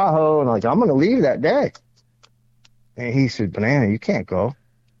my Tahoe, and I'm going to leave that day. And he said, "Banana, you can't go."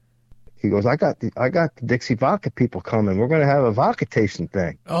 He goes, I got the Dixie Vodka people coming. We're going to have a vodka tasting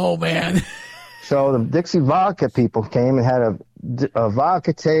thing. Oh, man. So the Dixie Vodka people came and had a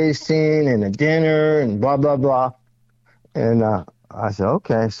vodka tasting and a dinner and blah, blah, blah. And I said,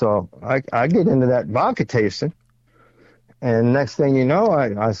 okay. So I get into that vodka tasting. And next thing you know,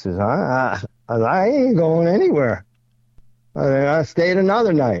 I says, I ain't going anywhere. And I stayed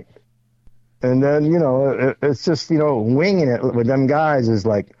another night. And then, it's just, winging it with them guys is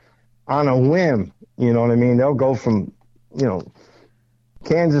like on a whim. You know what I mean? They'll go from,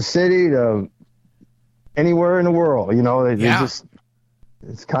 Kansas City to anywhere in the world. They just,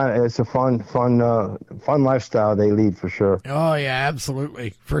 it's a fun lifestyle they lead for sure. Oh yeah,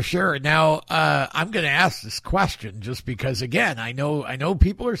 absolutely, for sure. Now I'm going to ask this question just because, again, I know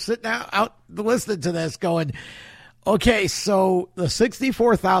people are sitting out listening to this going, okay, so the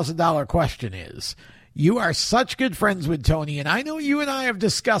 $64,000 question is, you are such good friends with Tony, and I know you and I have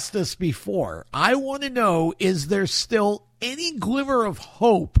discussed this before. I want to know, is there still any glimmer of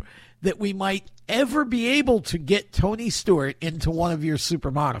hope that we might ever be able to get Tony Stewart into one of your super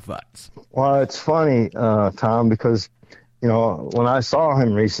modifieds? Well, it's funny, Tom, because, when I saw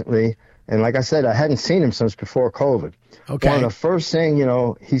him recently, and like I said, I hadn't seen him since before COVID. Okay. One of the first thing,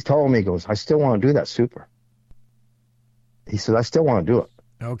 he's told me, he goes, I still want to do that super. He said, I still want to do it.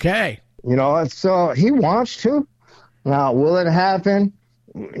 Okay. So he wants to. Now, will it happen?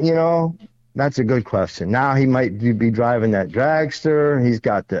 That's a good question. Now he might be driving that dragster. He's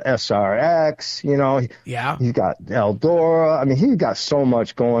got the SRX, Yeah. He's got Eldora. He's got so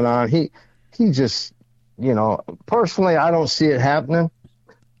much going on. He just, personally, I don't see it happening,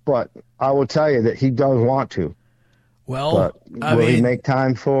 but I will tell you that he does want to. Well, but will he make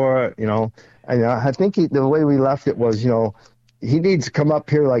time for it? And I think the way we left it was, he needs to come up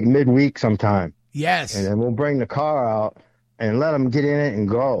here like midweek sometime. Yes. And then we'll bring the car out and let him get in it and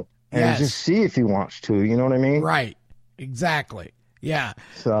go. And just see if he wants to, you know what I mean? Right. Exactly. Yeah.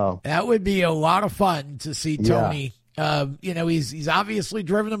 So that would be a lot of fun to see Tony. Yeah. He's obviously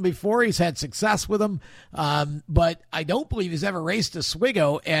driven him before. He's had success with him. But I don't believe he's ever raced a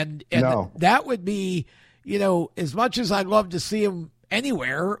Swigo. And no. That would be, as much as I'd love to see him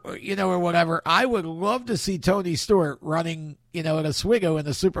anywhere, or whatever, I would love to see Tony Stewart running, at a Swigo in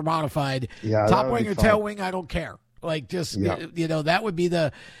the super modified. Yeah, top wing or tail wing, I don't care. Like, just, that would be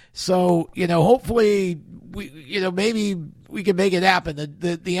hopefully maybe we can make it happen.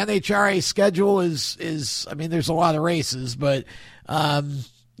 The NHRA schedule is, there's a lot of races, but,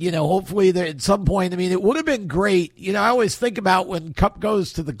 hopefully there at some point, it would have been great. I always think about when Cup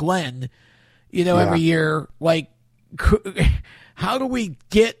goes to the Glen, every year, like, how do we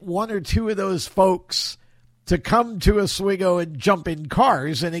get one or two of those folks to come to Oswego and jump in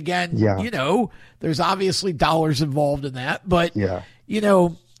cars. And again, there's obviously dollars involved in that, but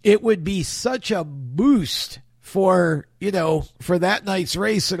it would be such a boost for that night's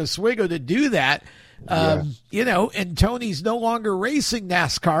race at Oswego to do that. And Tony's no longer racing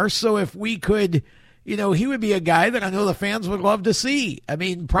NASCAR. So if we could, he would be a guy that I know the fans would love to see. I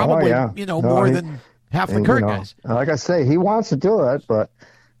mean, probably, more than half the current guys. Like I say, he wants to do it, but,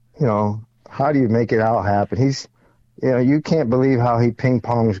 how do you make it all happen? He's, you can't believe how he ping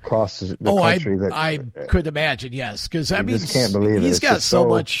pongs across the country. I could imagine, yes, because I mean, just can't believe he's it. got so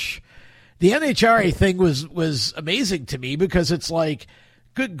much. The NHRA thing was amazing to me because it's like,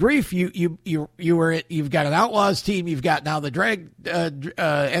 good grief, you've got an Outlaws team, you've got now the drag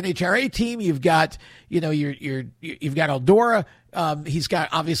NHRA team, you've got you've got Eldora, he's got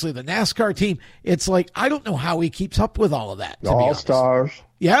obviously the NASCAR team. It's like I don't know how he keeps up with all of that. The All-Stars.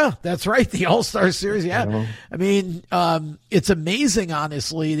 Yeah, that's right. The All-Star Series. Yeah. I mean, it's amazing,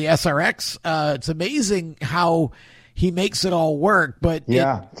 honestly, the SRX. It's amazing how he makes it all work, but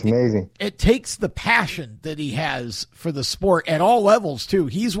it's amazing. It takes the passion that he has for the sport at all levels too.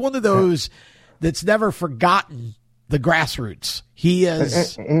 He's one of those that's never forgotten the grassroots. He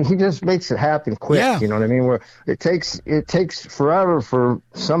is, and he just makes it happen quick. Yeah. You know what I mean? Where it takes forever for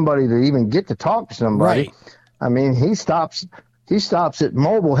somebody to even get to talk to somebody. Right. I mean, he stops at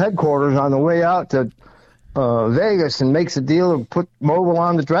mobile headquarters on the way out to Vegas and makes a deal to put mobile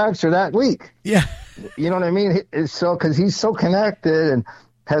on the dragster that week. Yeah. You know what I mean? It's so, because he's so connected and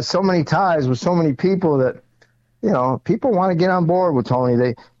has so many ties with so many people that, people want to get on board with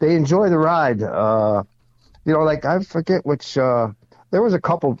Tony. They enjoy the ride. Like I forget which, there was a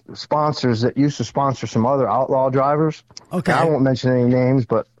couple sponsors that used to sponsor some other outlaw drivers. Okay. I won't mention any names,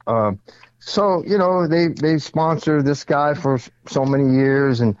 but, so, they sponsor this guy for so many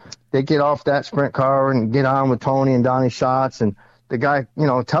years, and they get off that sprint car and get on with Tony and Donnie Schatz. And the guy,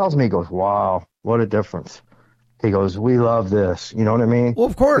 tells me, he goes, wow, what a difference. He goes, we love this. You know what I mean? Well,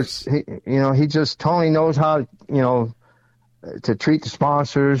 of course. Tony knows how, to treat the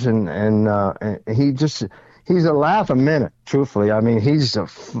sponsors, and he's a laugh a minute, truthfully. I mean, he's a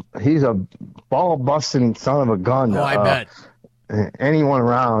ball busting son of a gun. Oh, I bet. Anyone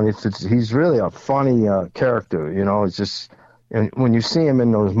around, he's really a funny character, it's just, and when you see him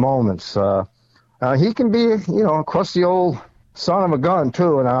in those moments, he can be, a crusty old son of a gun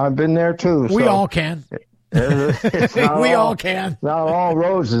too, and I've been there too. We all can. We all can. Not all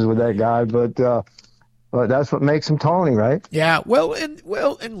roses with that guy, but that's what makes him Tony, right? Yeah. Well,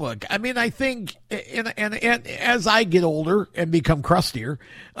 and look, I mean, I think, and as I get older and become crustier,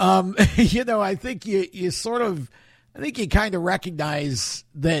 I think you kind of recognize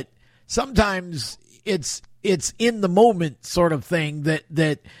that sometimes it's in the moment sort of thing that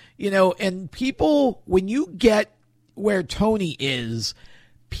and people, when you get where Tony is,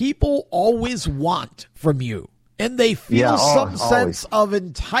 people always want from you, and they feel sense of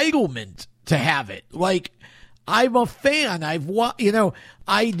entitlement to have it. Like, I'm a fan. I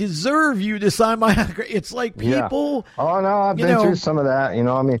deserve you to sign my autograph. It's like people. Yeah. Oh no, I've been through some of that.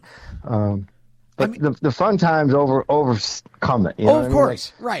 But the fun times overcome it. Of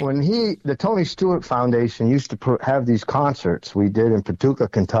course, right. When the Tony Stewart Foundation used to have these concerts we did in Paducah,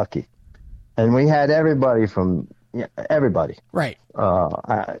 Kentucky, and we had everybody from everybody. Right.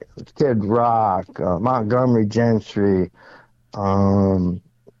 Kid Rock, Montgomery Gentry.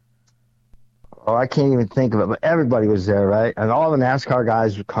 I can't even think of it, but everybody was there, right? And all the NASCAR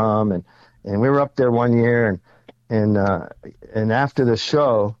guys would come, and we were up there one year, and after the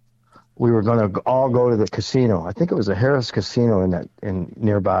show, we were going to all go to the casino. I think it was a Harris Casino in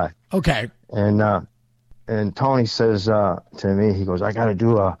nearby. Okay. And Tony says to me, he goes, I got to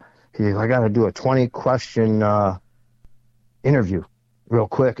do a 20-question interview real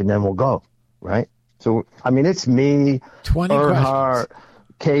quick, and then we'll go, right? So I mean, it's me, 20 Earnhardt, questions.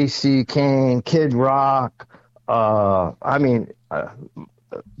 Casey, Kane, Kid Rock. A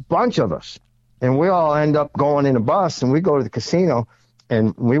bunch of us, and we all end up going in a bus, and we go to the casino.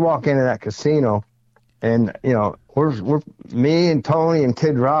 And we walk into that casino, and we're me and Tony and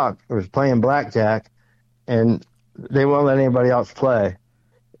Kid Rock was playing blackjack, and they won't let anybody else play.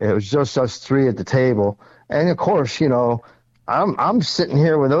 It was just us three at the table, and of course, I'm sitting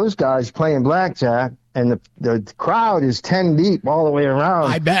here with those guys playing blackjack, and the crowd is 10 deep all the way around.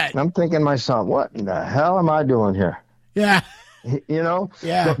 I bet. And I'm thinking to myself, what in the hell am I doing here? Yeah.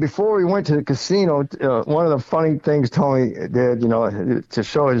 Yeah. But before we went to the casino, one of the funny things Tony did, to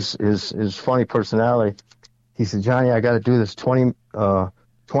show his funny personality, he said, Johnny, I got to do this 20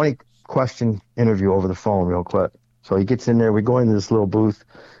 question interview over the phone real quick. So he gets in there. We go into this little booth,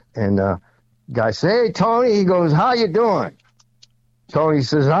 and Guy says, "Hey, Tony," he goes, "how you doing?" Tony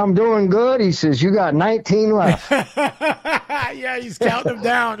says, "I'm doing good." He says, "You got 19 left." Yeah, he's counting them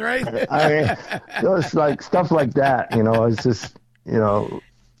down, right? I mean, just like stuff like that, it's just,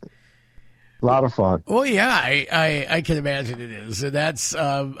 a lot of fun. Well, yeah, I can imagine it is. And that's,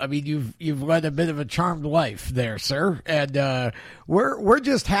 I mean, you've led a bit of a charmed life there, sir. And we're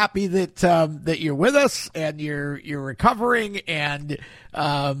just happy that you're with us and you're recovering. And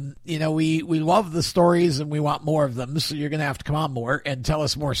we love the stories and we want more of them. So you're going to have to come on more and tell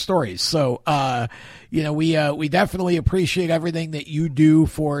us more stories. So we definitely appreciate everything that you do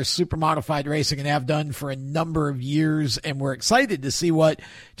for super modified racing and have done for a number of years. And we're excited to see what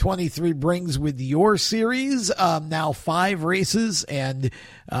 23 brings with your series. Now 5 races and,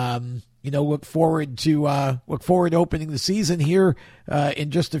 look forward to opening the season here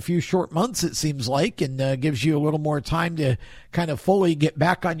in just a few short months, it seems like, and gives you a little more time to kind of fully get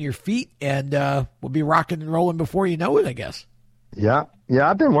back on your feet, and we'll be rocking and rolling before you know it, I guess. Yeah,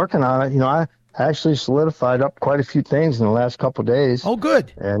 I've been working on it. I actually solidified up quite a few things in the last couple of days. Oh,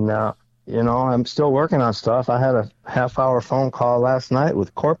 good. And I'm still working on stuff. I had a half-hour phone call last night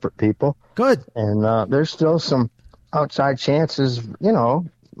with corporate people. Good. And there's still some outside chances,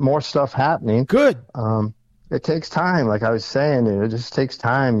 more stuff happening. Good. It takes time, like I was saying. It just takes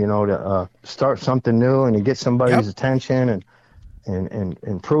time, to start something new and to get somebody's attention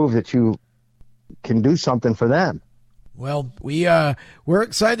and prove that you can do something for them. Well, we're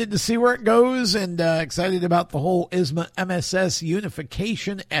excited to see where it goes and excited about the whole ISMA MSS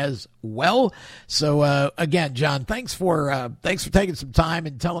unification as well. So again, John, thanks for taking some time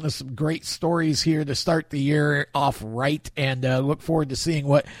and telling us some great stories here to start the year off right, and look forward to seeing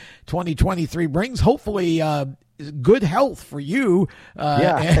what 2023 brings. Hopefully, good health for you.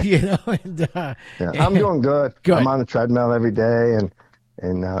 I'm doing good. Good. I'm on the treadmill every day, and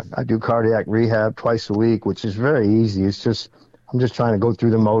I do cardiac rehab twice a week, which is very easy. I'm just trying to go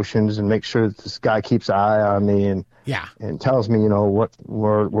through the motions and make sure that this guy keeps an eye on me and tells me, where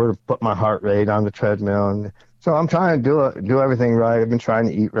to put my heart rate on the treadmill. And so I'm trying to do everything right. I've been trying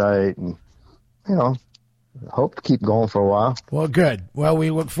to eat right, and hope to keep going for a while. Well, good. Well, we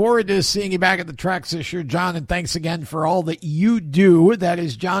look forward to seeing you back at the tracks this year, John, and thanks again for all that you do. That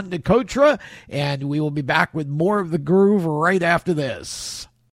is John Nicotra, and we will be back with more of The Groove right after this.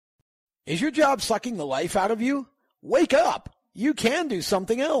 Is your job sucking the life out of you? Wake up. You can do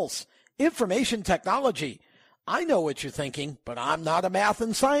something else. Information technology. I know what you're thinking, but I'm not a math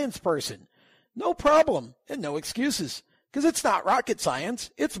and science person. No problem, and no excuses. Because it's not rocket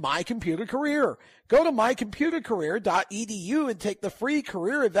science, it's My Computer Career. Go to mycomputercareer.edu and take the free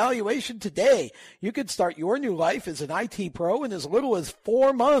career evaluation today. You can start your new life as an IT pro in as little as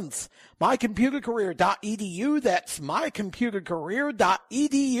 4 months. mycomputercareer.edu, that's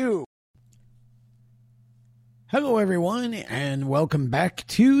mycomputercareer.edu. Hello, everyone, and welcome back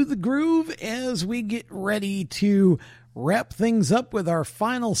to The Groove as we get ready to wrap things up with our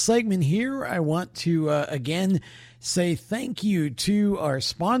final segment here. I want to, again, say thank you to our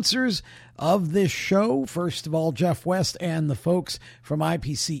sponsors of this show. First of all, Jeff West and the folks from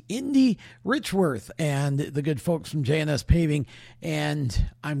IPC Indy, Richworth, and the good folks from JNS Paving. And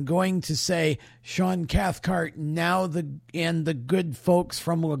I'm going to say Sean Cathcart and the good folks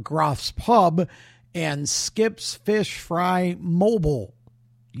from LaGroff's Pub and Skip's Fish Fry Mobile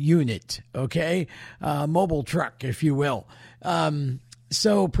Unit, okay? Mobile truck, if you will.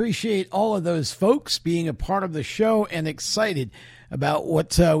 So appreciate all of those folks being a part of the show and excited about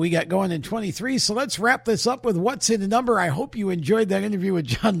what we got going in 23. So let's wrap this up with What's in the Number. I hope you enjoyed that interview with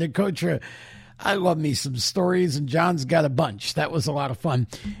John Nicotra. I love me some stories, and John's got a bunch. That was a lot of fun.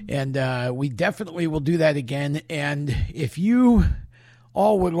 And we definitely will do that again. And if you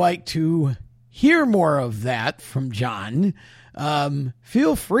all would like to hear more of that from John,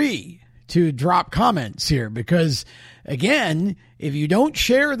 feel free to drop comments here, because again, if you don't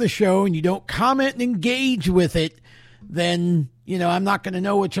share the show and you don't comment and engage with it, then, I'm not going to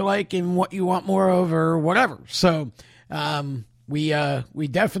know what you like and what you want more of or whatever. So, we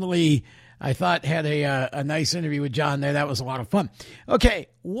definitely, I thought, had a nice interview with John there. That was a lot of fun. Okay.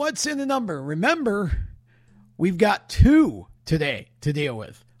 What's in the number? Remember, we've got 2 today to deal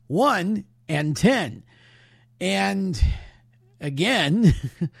with, 1 and 10. And again,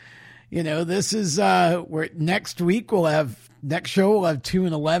 this is where next show we'll have 2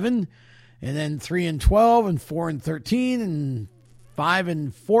 and 11, and then 3 and 12, and 4 and 13, and 5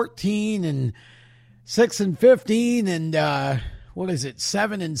 and 14, and 6 and 15, and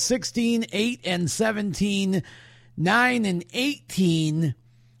 7 and 16, 8 and 17, 9 and 18,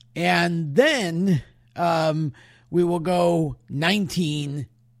 and then we will go 19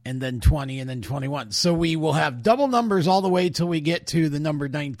 and then 20, and then 21. So we will have double numbers all the way till we get to the number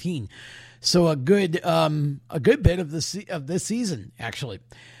 19. So a good bit of this season, actually.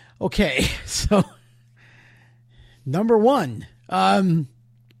 Okay, so number 1.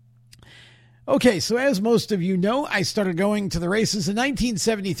 Okay, so as most of you know, I started going to the races in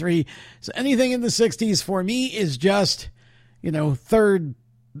 1973. So anything in the 60s for me is just, third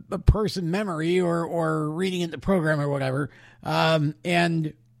person memory or reading in the program or whatever.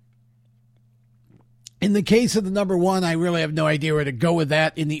 And in the case of the number 1, I really have no idea where to go with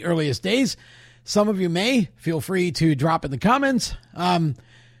that in the earliest days. Some of you may. Feel free to drop in the comments. I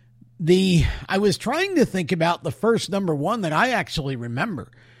was trying to think about the first number 1 that I actually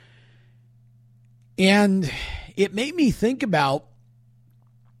remember. And it made me think about,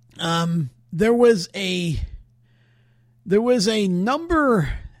 there was a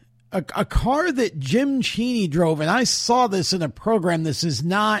car that Jim Cheney drove, and I saw this in a program. This is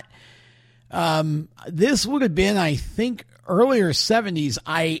not, this would have been, I think, earlier 70s.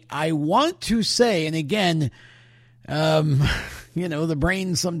 I want to say, and again, the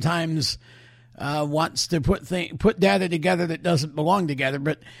brain sometimes wants to put data together that doesn't belong together,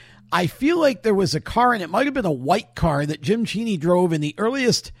 but I feel like there was a car, and it might have been a white car that Jim Cheney drove in the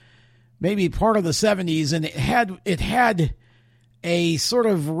earliest, maybe part of the 70s, and it had a sort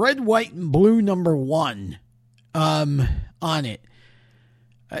of red, white, and blue number 1 on it.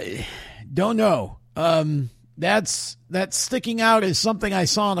 I don't know. That's sticking out as something I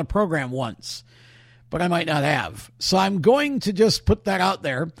saw in a program once, but I might not have. So I'm going to just put that out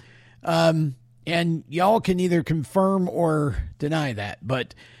there, and y'all can either confirm or deny that,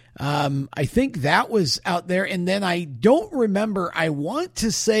 but I think that was out there. And then I don't remember, I want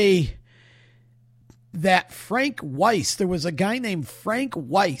to say that Frank Weiss, there was a guy named Frank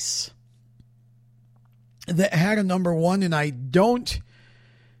Weiss that had a number 1, and I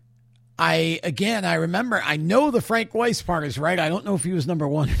remember, I know the Frank Weiss part is right. I don't know if he was number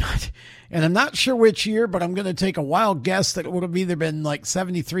 1 or not. And I'm not sure which year, but I'm going to take a wild guess that it would have either been like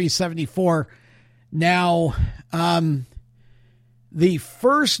 73, 74. Now, the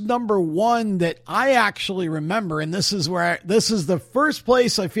first number 1 that I actually remember, and this is the first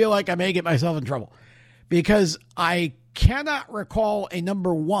place I feel like I may get myself in trouble, because I cannot recall a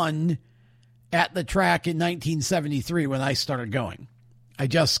number 1 at the track in 1973 when I started going. I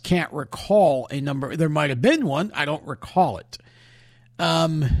just can't recall a number. There might have been one. I don't recall it.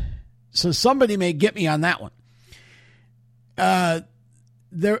 So somebody may get me on that one. I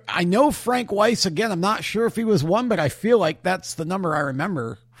know Frank Weiss, again, I'm not sure if he was 1, but I feel like that's the number I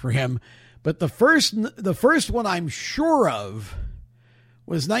remember for him. But the first one I'm sure of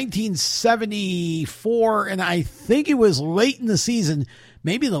was 1974, and I think it was late in the season,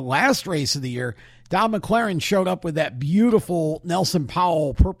 maybe the last race of the year. Don McLaren showed up with that beautiful Nelson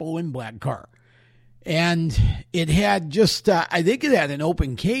Powell purple and black car. And it had just, I think it had an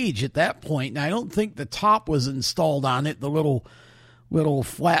open cage at that point, and I don't think the top was installed on it, the little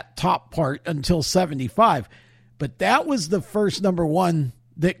flat top part, until 75. But that was the first number 1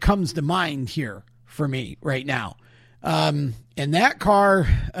 that comes to mind here for me right now. And that car,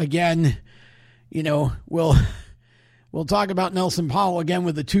 again, we'll talk about Nelson Powell again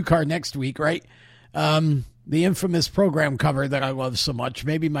with the 2 car next week, right? The infamous program cover that I love so much,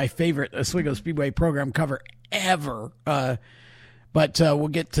 maybe my favorite Oswego Speedway program cover ever. But we'll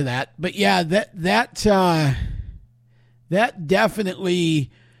get to that. But yeah, that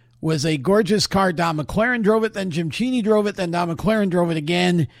definitely was a gorgeous car. Don McLaren drove it, then Jim Cheney drove it, then Don McLaren drove it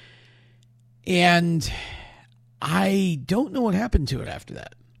again. And I don't know what happened to it after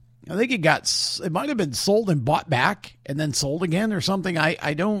that. I think it might have been sold and bought back and then sold again or something.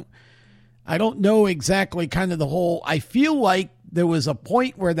 I don't know exactly kind of the whole. I feel like there was a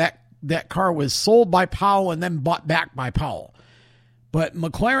point where that car was sold by Powell and then bought back by Powell. But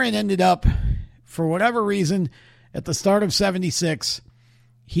McLaren ended up, for whatever reason, at the start of 76,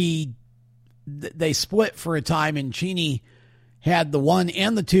 they split for a time, and Cheney had the 1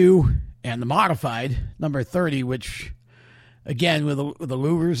 and the 2 and the modified number 30, which, again, with the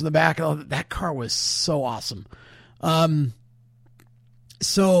louvers in the back, that car was so awesome.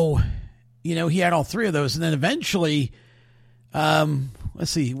 So, he had all 3 of those, and then eventually, let's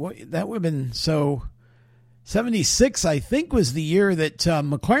see, that would have been, so 76, I think, was the year that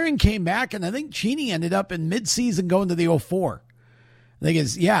McLaren came back, and I think Cheney ended up in mid-season going to the 04. I think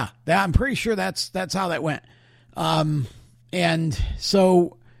I'm pretty sure that's how that went. And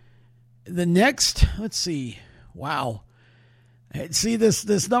so the next, let's see, wow. See,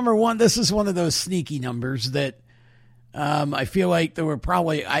 this number 1, this is one of those sneaky numbers that I feel like there were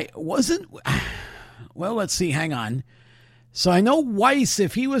probably, well, let's see, hang on. So I know Weiss,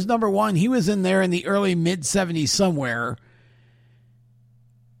 if he was number 1, he was in there in the early mid-70s somewhere.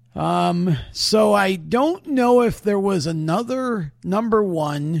 So I don't know if there was another number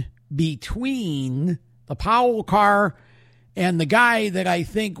 1 between the Powell car and the guy that I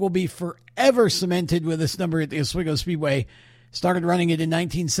think will be forever cemented with this number at the Oswego Speedway. Started running it in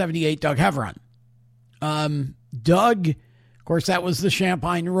 1978, Doug Heveron. Doug, of course, that was the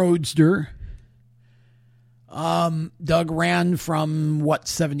Champagne Roadster. Doug ran from,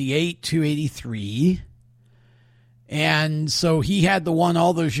 78 to 83. And so he had the one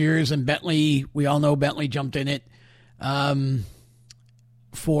all those years, and Bentley, we all know Bentley jumped in it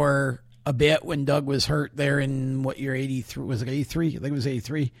for a bit when Doug was hurt there in what year, 83? Was it 83? I think it was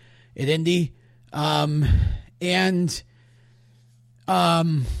 83 at Indy. Let's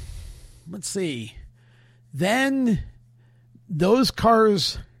see. Then those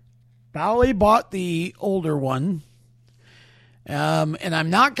cars, Bally bought the older one. And I'm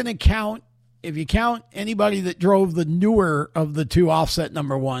not going to count, if you count anybody that drove the newer of the 2 offset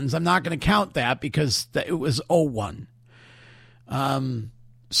number 1s, I'm not going to count that because it was 01.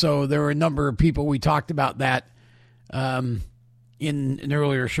 So there were a number of people, we talked about that in an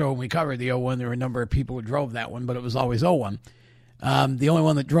earlier show when we covered the 01. There were a number of people who drove that one, but it was always 01. The only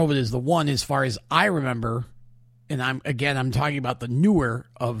one that drove it is the 1 as far as I remember. And I'm talking about the newer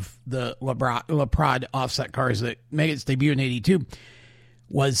of the LaPrade offset cars that made its debut in 82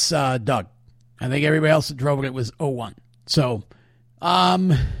 was Doug. I think everybody else that drove it was 01. So,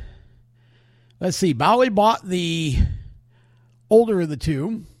 let's see. Bally bought the older of the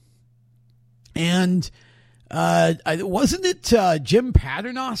 2. And wasn't it Jim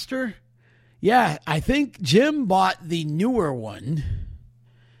Paternoster? Yeah, I think Jim bought the newer one.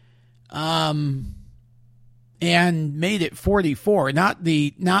 And made it 44, not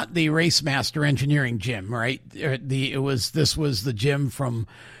the Race Master Engineering Jim, right? This was the Jim from,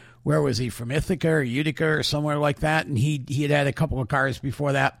 where was he, from Ithaca or Utica or somewhere like that, and he had a couple of cars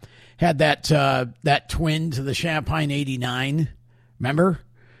before that. Had that twin to the Champagne 89, remember?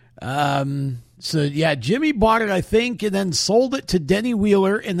 So yeah, Jimmy bought it, I think, and then sold it to Denny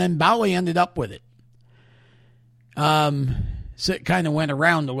Wheeler, and then Bally ended up with it. So it kind of went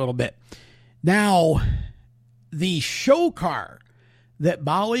around a little bit. Now, the show car that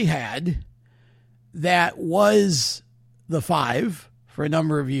Bally had, that was the 5 for a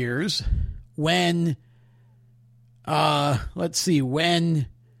number of years, when let's see, when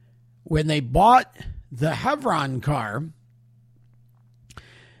they bought the Heveron car,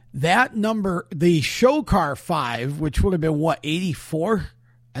 that number, the show car 5, which would have been 84,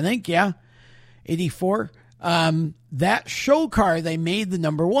 I think, yeah, 84, that show car, they made the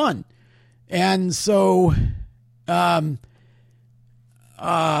number 1. And so,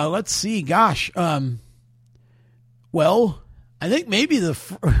 let's see, gosh, well, I think maybe I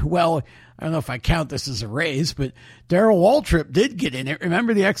don't know if I count this as a race, but Darrell Waltrip did get in it.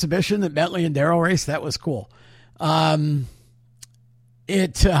 Remember the exhibition that Bentley and Darrell raced? That was cool. Let's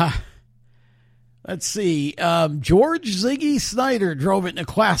see, George Ziggy Snyder drove it in a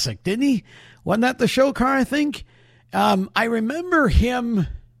classic, didn't he? Wasn't that the show car, I think? I remember him.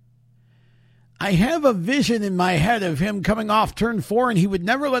 I have a vision in my head of him coming off turn 4, and he would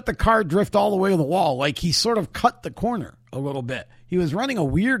never let the car drift all the way to the wall. Like he sort of cut the corner a little bit. He was running a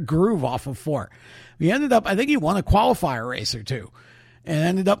weird groove off of 4. He ended up, I think he won a qualifier race or 2 and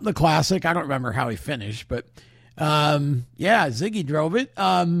ended up in the classic. I don't remember how he finished, but yeah, Ziggy drove it.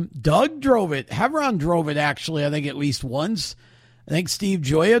 Doug drove it. Heveron drove it, actually, I think at least once. I think Steve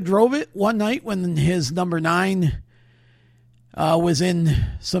Gioia drove it one night when his number 9 was in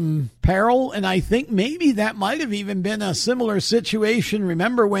some peril, and I think maybe that might have even been a similar situation.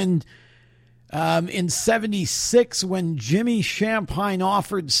 Remember when in 76, when Jimmy Champagne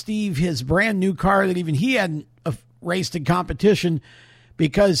offered Steve his brand new car that even he hadn't raced in competition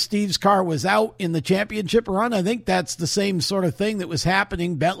because Steve's car was out in the championship run? I think that's the same sort of thing that was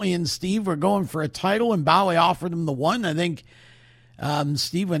happening. Bentley and Steve were going for a title, and Bally offered him the one. I think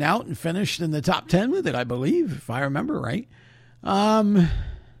Steve went out and finished in the top 10 with it, I believe, if I remember right. Wow,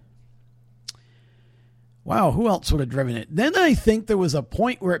 who else would have driven it? Then I think there was a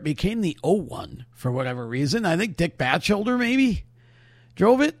point where it became the 01 for whatever reason. I think Dick Batchelder maybe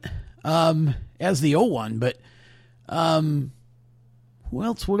drove it as the 01, but who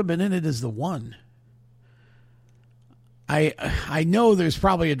else would have been in it as the 1? I know there's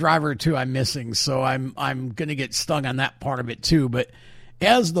probably a driver or two I'm missing, so I'm going to get stung on that part of it too. But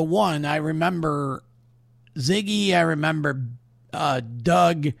as the 1, I remember Ziggy, I remember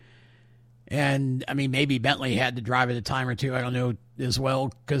Doug, and I mean maybe Bentley had to drive it a time or two. I don't know as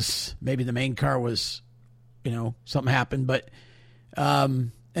well because maybe the main car was something happened. But,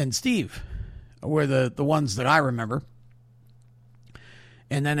 and Steve were the ones that I remember.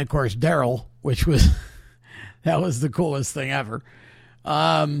 And then, of course, Daryl, which was, that was the coolest thing ever.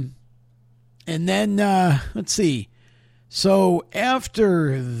 And then, let's see. So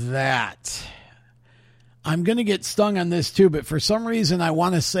after that, I'm going to get stung on this too, but for some reason I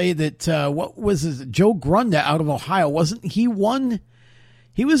want to say that, what was it? Joe Grunda out of Ohio, wasn't he one?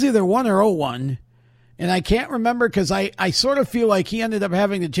 He was either 1 or 01. And I can't remember because I sort of feel like he ended up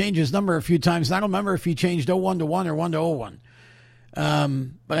having to change his number a few times. And I don't remember if he changed 01 to 1 or 1 to 01.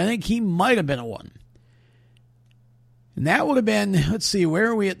 But I think he might have been a 1. And that would have been, let's see, where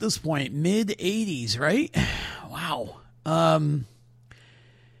are we at this point? Mid-80s, right? Wow.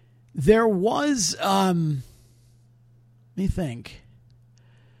 There was, let me think.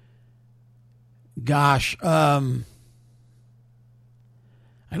 Gosh,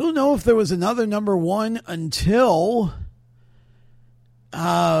 I don't know if there was another number 1 until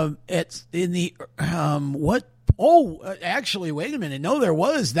it's in the what? Oh, actually, wait a minute. No, there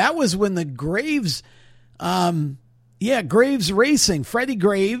was. That was when the Graves, Graves Racing. Freddie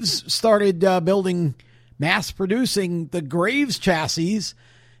Graves started building, mass producing the Graves chassis,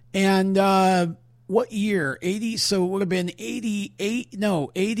 and what year? 80. So it would have been 88.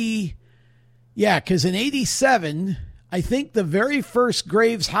 No, 80. Yeah, because in 87. I think the very first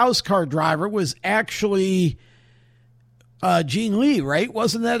Graves house car driver was actually Gene Lee, right?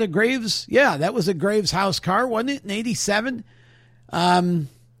 Wasn't that a Graves? Yeah, that was a Graves house car, wasn't it, in 87? And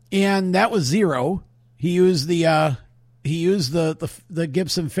that was 0. He used the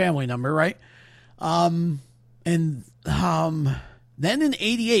Gibson family number, right? And then in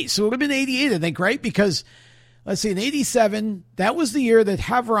 88, so it would have been 88, I think, right? Because let's see, in 87, that was the year that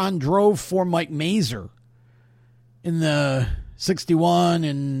Hevron drove for Mike Mazer. In the 61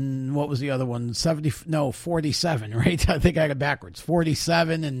 and what was the other one? 47, right? I think I got it backwards.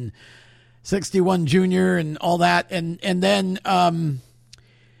 47 and 61 junior and all that. And then,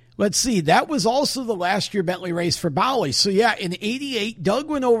 let's see, that was also the last year Bentley raced for Bowley. So yeah, in 88, Doug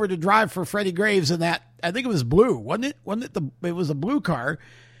went over to drive for Freddie Graves in that, I think it was blue, wasn't it? It was a blue car.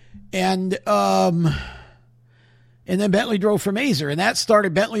 And then Bentley drove for Mazer, and that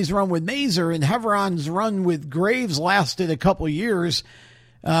started Bentley's run with Mazer, and Hevron's run with Graves lasted a couple years.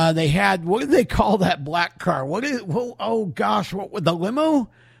 They had, what did they call that black car? What was the limo?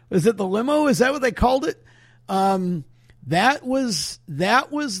 Was it the limo? Is that what they called it? That was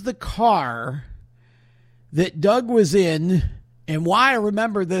the car that Doug was in, and why I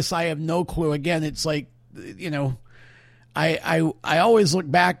remember this, I have no clue. Again, it's like, I always look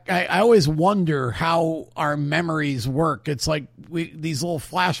back. I always wonder how our memories work. It's like these little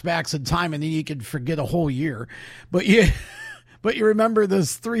flashbacks in time, and then you can forget a whole year. But you remember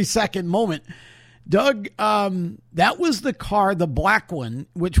this 3-second moment. Doug, that was the car, the black one,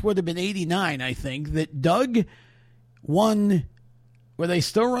 which would have been 89, I think, that Doug won. Were they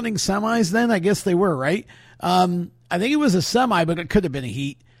still running semis then? I guess they were, right? I think it was a semi, but it could have been a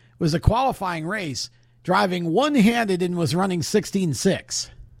heat. It was a qualifying race. Driving one-handed and was running 16.6.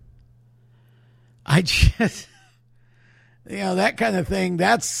 I just, that kind of thing.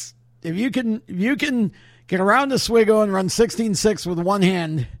 That's, if you can get around Oswego and run 16.6 with one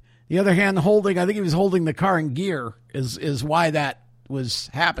hand, the other hand holding, I think he was holding the car in gear is why that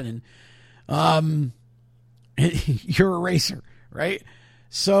was happening. You're a racer, right?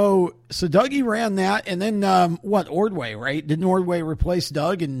 So Dougie ran that, and then Ordway, right? Didn't Ordway replace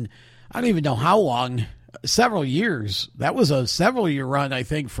Doug? And I don't even know how long, several years. That was a several-year run, I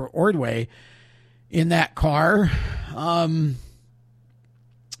think, for Ordway in that car. Let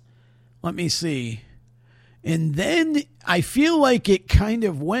me see. And then I feel like it kind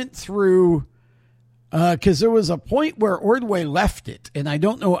of went through, because there was a point where Ordway left it, and I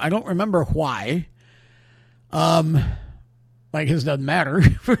don't remember why. I guess it doesn't matter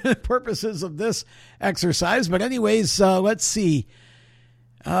for the purposes of this exercise. But anyways, let's see.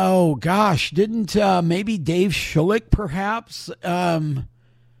 Oh, gosh, didn't maybe Dave Schulich perhaps? And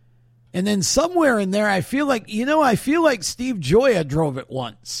then somewhere in there, I feel like Steve Gioia drove it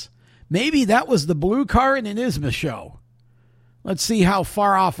once. Maybe that was the blue car in an ISMA show. Let's see how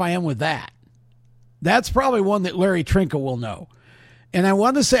far off I am with that. That's probably one that Larry Trinka will know. And I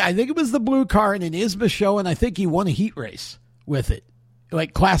want to say, I think it was the blue car in an ISMA show, and I think he won a heat race with it.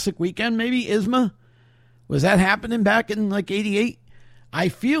 Like Classic Weekend, maybe, ISMA? Was that happening back in like 88? I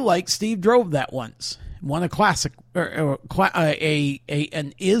feel like Steve drove that once. Won a classic, an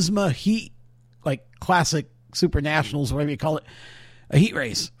ISMA heat, like Classic Super Nationals, whatever you call it, a heat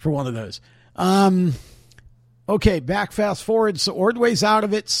race for one of those. Okay, back fast forward. So Ordway's out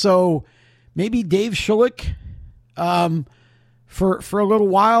of it. So maybe Dave Schulich for a little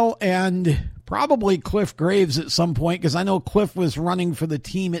while, and probably Cliff Graves at some point, because I know Cliff was running for the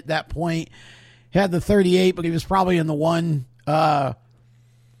team at that point. Had the 38, but he was probably in the 1 for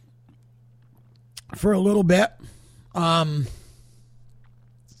a little bit. Oh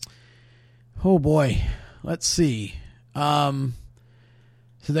boy, let's see. So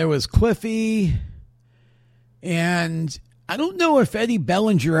there was Cliffy, and I don't know if Eddie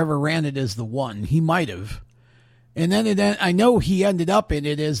Bellinger ever ran it as the 1. He might have. And then I know he ended up in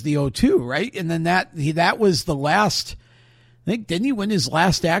it as the 02, right? And then that was the last, I think, didn't he win his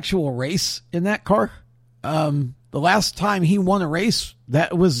last actual race in that car? The last time he won a race,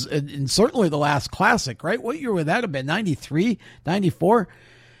 that was and certainly the last classic, right? What year would that have been? 93, 94?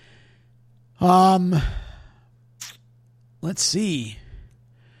 Let's see.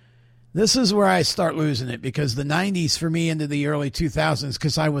 This is where I start losing it, because the 90s for me into the early 2000s,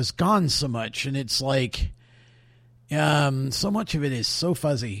 because I was gone so much, and it's like, so much of it is so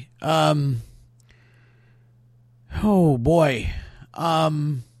fuzzy. Oh boy.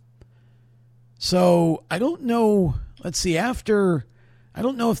 So I don't know. Let's see. I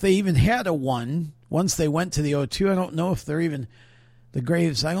don't know if they even had a 1 once they went to the 02. I don't know if they're even the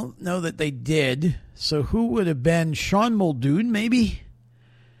Graves. I don't know that they did. So who would have been? Sean Muldoon, maybe?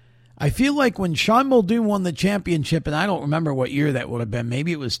 I feel like when Sean Muldoon won the championship, and I don't remember what year that would have been.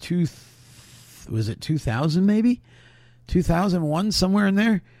 Maybe it was 2000, maybe? 2001, somewhere in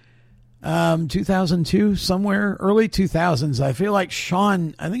there? 2002, somewhere, early 2000s. I feel like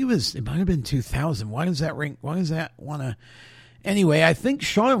Sean, it might have been 2000. Why does that ring? Why does that want to? Anyway, I think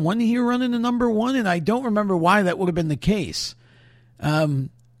Sean, wasn't he running the number 1? And I don't remember why that would have been the case.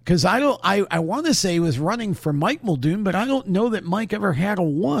 Because I want to say he was running for Mike Muldoon, but I don't know that Mike ever had a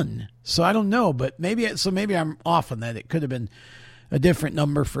 1. So I don't know, but maybe I'm off on that. It could have been a different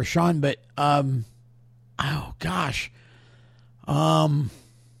number for Sean, but, oh gosh. Number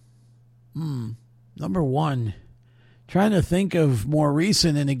 1. Trying to think of more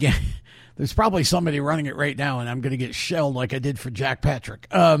recent, and again, there's probably somebody running it right now, and I'm going to get shelled like I did for Jack Patrick.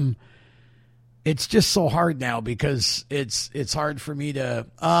 It's just so hard now, because it's hard for me to,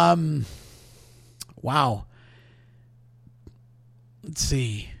 wow. Let's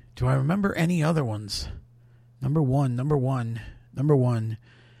see. Do I remember any other ones? Number one.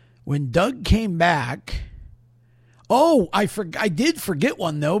 When Doug came back, I did forget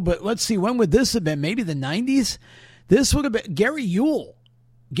one though, but let's see, when would this have been? Maybe the 90s? This would have been Gary Ewell.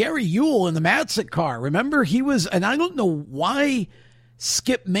 Gary Ewell in the Matzik car. Remember, he was, and I don't know why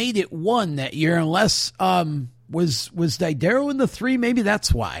Skip made it 1 that year, unless was Didero in the 3? Maybe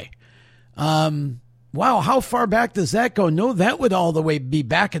that's why. Wow, how far back does that go? No, that would all the way be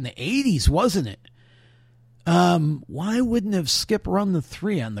back in the 80s, wasn't it? Why wouldn't have Skip run the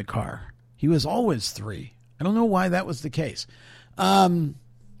 3 on the car? He was always 3. I don't know why that was the case.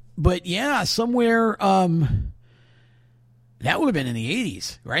 But yeah, somewhere that would have been in the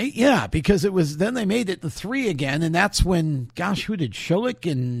 80s, right? Yeah, because it was, then they made it the 3 again, and that's when, gosh, who did? Schulich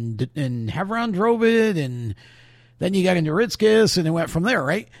and Hevron drove it, and then you got into Ritzkis, and it went from there,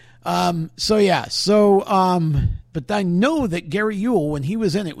 right? But I know that Gary Ewell, when he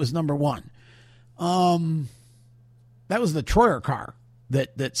was in it, was number 1. That was the Troyer car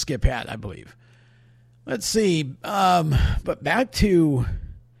that Skip had, I believe. Let's see. But back to,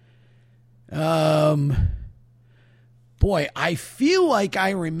 boy, I feel like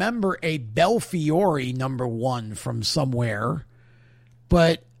I remember a Belfiore number 1 from somewhere,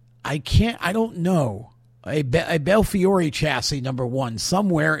 but I don't know. A Belfiore chassis number 1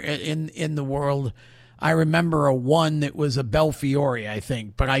 somewhere in the world. I remember a 1 that was a Belfiore, I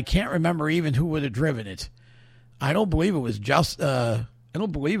think, but I can't remember even who would have driven it. I don't believe it was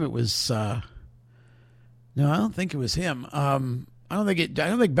no, I don't think it was him. I don't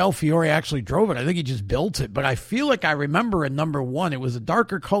think Belfiore actually drove it. I think he just built it, but I feel like I remember a number 1. It was a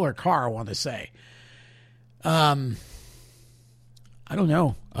darker color car, I want to say. I don't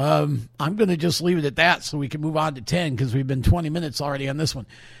know. I'm going to just leave it at that so we can move on to 10, because we've been 20 minutes already on this one.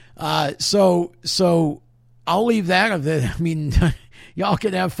 So I'll leave that. I mean, y'all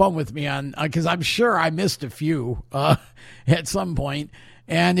can have fun with me on, because I'm sure I missed a few at some point.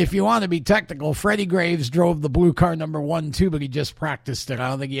 And if you want to be technical, Freddie Graves drove the blue car number 1 too, but he just practiced it. I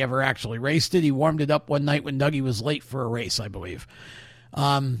don't think he ever actually raced it. He warmed it up one night when Dougie was late for a race, I believe.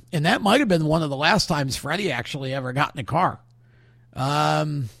 And that might have been one of the last times Freddie actually ever got in a car. That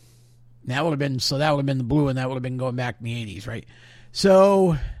would have been the blue, and that would have been going back in the 80s, right?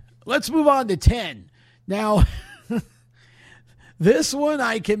 So let's move on to 10. Now, this one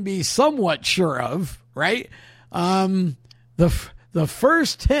I can be somewhat sure of, right? The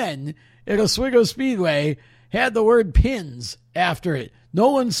first 10 at Oswego Speedway had the word pins after it.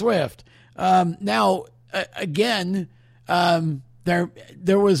 Nolan Swift. Now, again,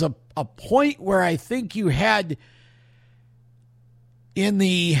 there was a point where I think you had, in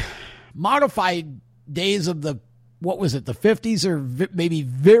the modified days of the, what was it, the 50s or maybe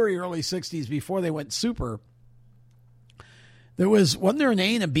very early 60s before they went super, wasn't there an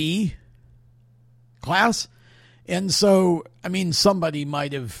A and a B class? And so, I mean, somebody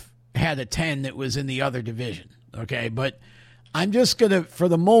might have had a 10 that was in the other division, okay? But I'm just going to, for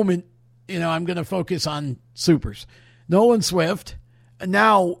the moment, I'm going to focus on supers. Nolan Swift.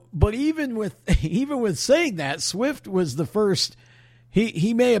 Now, but even with saying that, Swift was the first,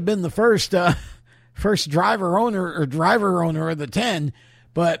 he may have been the first driver owner of the 10,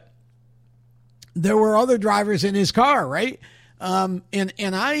 but there were other drivers in his car, right? And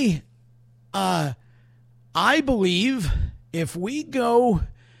I believe if we were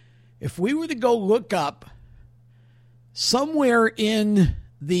to go look up somewhere in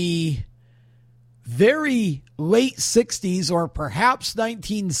the very late 60s or perhaps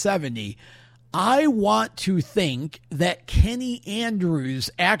 1970, I want to think that Kenny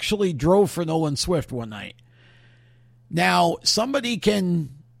Andrews actually drove for Nolan Swift one night. Now, somebody can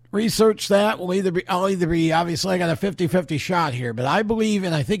research that. I'll either be, obviously I got a 50-50 shot here, but I believe,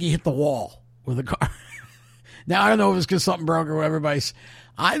 and I think he hit the wall with the car. Now, I don't know if it's because something broke or whatever, but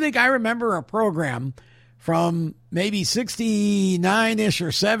I think I remember a program from maybe 69-ish or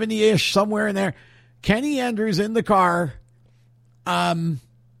 70-ish, somewhere in there. Kenny Andrews in the car, and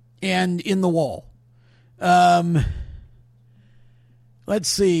in the wall. Let's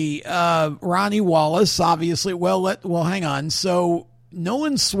see. Ronnie Wallace, obviously. Well, hang on. So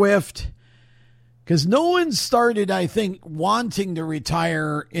Nolan Swift, because Nolan started, I think, wanting to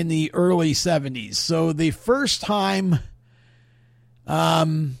retire in the early 70s. So the first time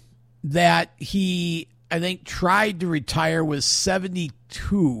that he, I think, tried to retire was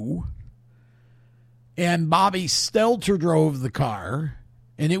 72. And Bobby Stelter drove the car,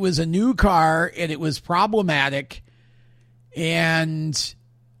 and it was a new car, and it was problematic. And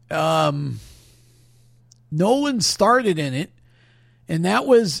Nolan started in it, and that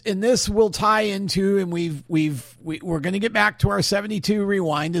was, and this will tie into, and we're going to get back to our 72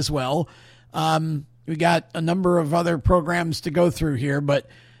 rewind as well. We got a number of other programs to go through here, but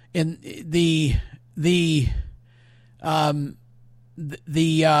in the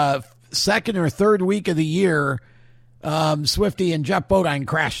second or third week of the year, Swifty and Jeff Bodine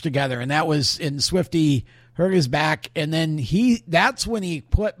crashed together, and that was, and Swifty hurt his back, and then that's when he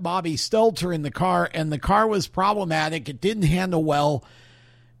put Bobby Stelter in the car, and the car was problematic. It didn't handle well,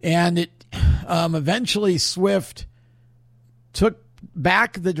 and it eventually Swift took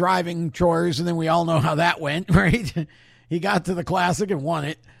back the driving chores, and then we all know how that went, right? He got to the Classic and won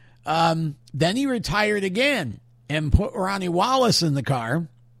it. Then he retired again and put Ronnie Wallace in the car.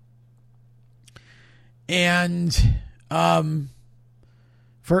 And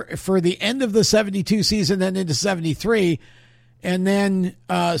for the end of the 72 season, then into 73. And then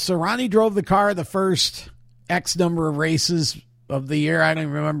so Ronnie drove the car the first X number of races of the year. I don't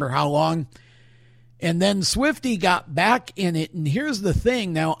even remember how long. And then Swifty got back in it. And here's the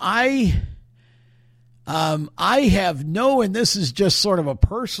thing. Now, I have no, and this is just sort of a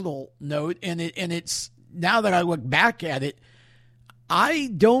personal note, and it's, now that I look back at it,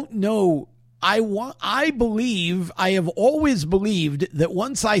 I don't know. I believe, I have always believed that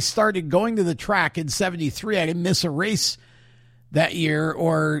once I started going to the track in 73, I didn't miss a race that year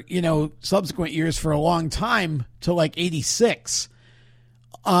or, subsequent years for a long time till like 86.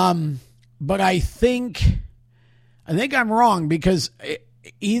 But I think I'm wrong, because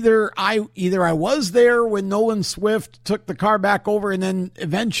either I was there when Nolan Swift took the car back over, and then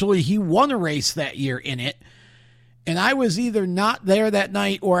eventually he won a race that year in it. And I was either not there that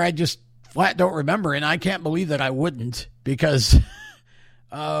night, or I just flat don't remember. And I can't believe that I wouldn't, because,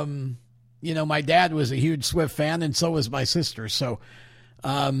 my dad was a huge Swift fan, and so was my sister. So,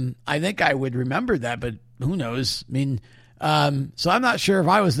 I think I would remember that, but who knows? I mean, so I'm not sure if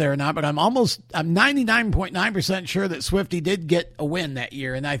I was there or not, but I'm 99.9% sure that Swifty did get a win that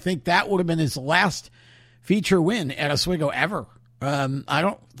year. And I think that would have been his last feature win at Oswego ever. I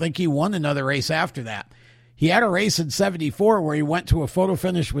don't think he won another race after that. He had a race in 74 where he went to a photo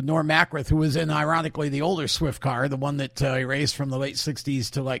finish with Norm Mackworth, who was in, ironically, the older Swift car, the one that he raced from the late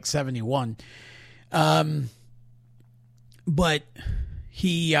 60s to like 71. But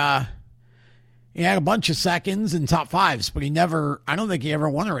he had a bunch of seconds and top fives, but I don't think he ever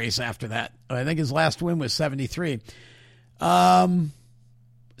won a race after that. I think his last win was 73. So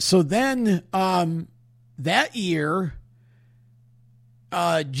then that year,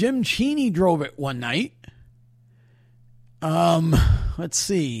 Jim Cheney drove it one night. Let's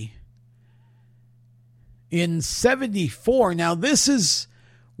see. In 74. Now, this is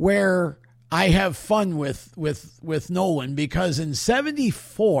where I have fun with Nolan, because in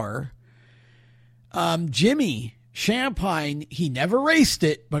 74, Jimmy Champagne, he never raced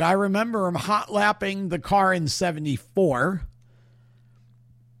it, but I remember him hot lapping the car in 74.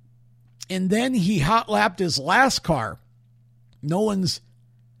 And then he hot lapped his last car, Nolan's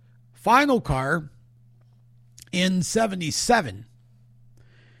final car, in 77.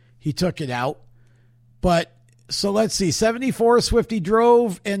 He took it out. But so let's see, 74 Swifty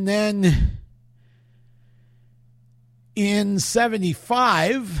drove, and then in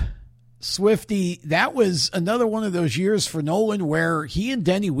 75, Swifty, that was another one of those years for Nolan where he and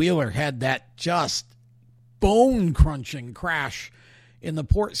Denny Wheeler had that just bone-crunching crash in the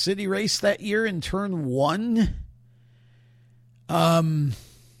Port City race that year in turn 1. And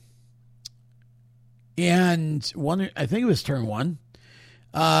one, I think it was turn 1.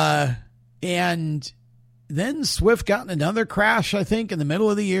 And then Swift got in another crash, I think, in the middle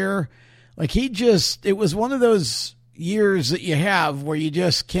of the year. Like, it was one of those years that you have where you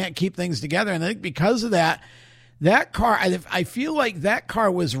just can't keep things together. And I think because of that car, I feel like that car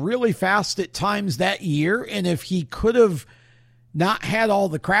was really fast at times that year. And if he could have not had all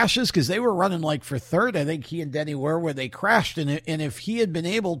the crashes, because they were running like for third, I think he and Denny were, where they crashed in it. And if he had been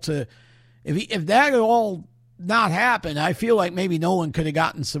able to, if that had all not happened, I feel like maybe Nolan could have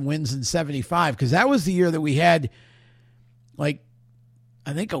gotten some wins in 75, because that was the year that we had, like,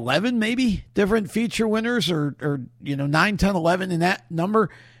 I think 11 maybe different feature winners, or 9, 10, 11 in that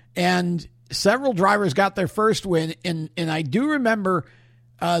number. And several drivers got their first win. And I do remember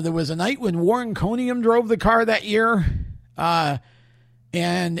there was a night when Warren Coniam drove the car that year,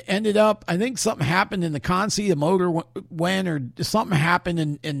 and ended up, I think something happened in the Consi, the motor went, or something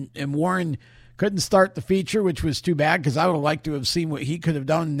happened, and Warren couldn't start the feature, which was too bad, because I would have liked to have seen what he could have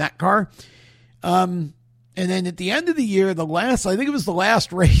done in that car. And then at the end of the year, I think it was the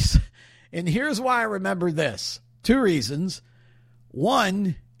last race, and here's why I remember this. 2 reasons.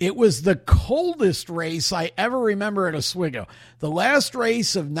 One, it was the coldest race I ever remember at Oswego. The last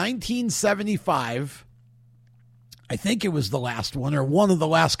race of 1975, I think it was the last one, or one of the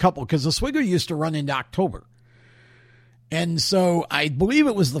last couple, because Oswego used to run into October. And so I believe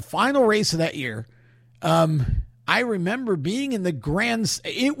it was the final race of that year. I remember being in the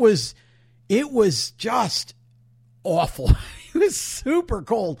it was just awful. It was super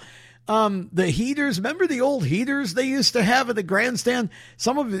cold. The heaters, remember the old heaters they used to have at the grandstand?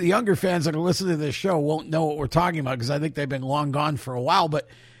 Some of the younger fans that are listening to this show won't know what we're talking about, because I think they've been long gone for a while, but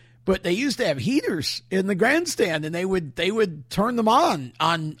they used to have heaters in the grandstand, and they would turn them on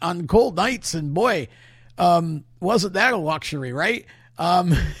cold nights, and boy, wasn't that a luxury, right?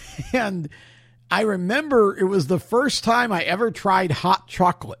 And I remember it was the first time I ever tried hot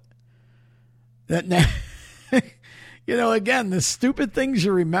chocolate. Again, the stupid things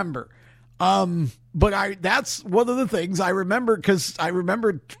you remember. But that's one of the things I remember, because I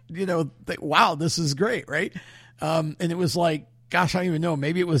remembered, wow, this is great, right? And it was like, gosh, I don't even know.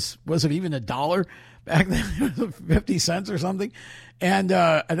 Maybe it was it even $1 back then? It was 50 cents or something. And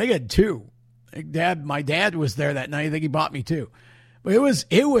I think I had 2. My dad was there that night. I think he bought me 2. But it was,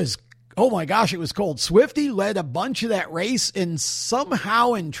 oh my gosh, it was cold. Swifty led a bunch of that race, and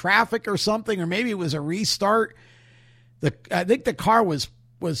somehow in traffic or something, or maybe it was a restart, I think the car was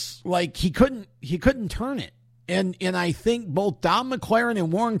like he couldn't turn it. And I think both Don McLaren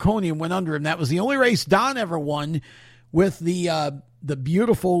and Warren Coniam went under him. That was the only race Don ever won with the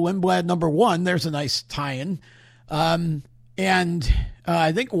beautiful Lindblad number 1. There's a nice tie-in. And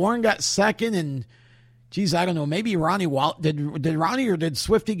I think Warren got second, and geez, I don't know, maybe Ronnie did Ronnie or did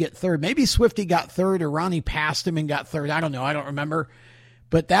Swifty get third? Maybe Swifty got third, or Ronnie passed him and got third. I don't know. I don't remember.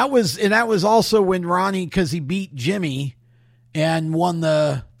 But that was also when Ronnie, because he beat Jimmy and won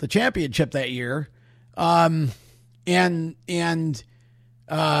the championship that year. Yeah,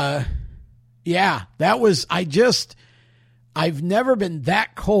 that was, I've never been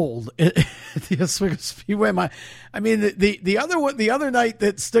that cold at the Oswego Speedway. The other night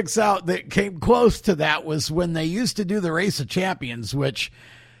that sticks out that came close to that was when they used to do the Race of Champions, which,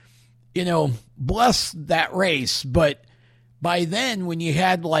 bless that race. But by then, when you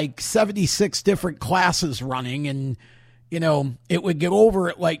had like 76 different classes running, and, it would get over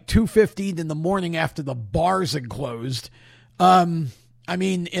at like 2:15 in the morning after the bars had closed. And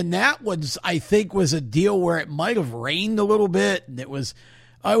that was, I think, was a deal where it might have rained a little bit, and it was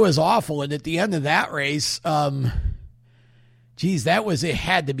awful. And at the end of that race, geez, it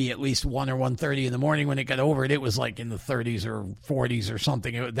had to be at least 1 or 1:30 in the morning when it got over it. It was like in the 30s or 40s or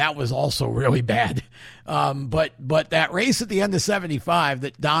something. That was also really bad. But that race at the end of 75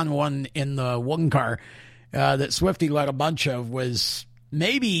 that Don won in the one car that Swifty led a bunch of was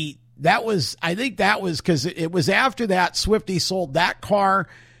maybe I think that was because it was after that Swifty sold that car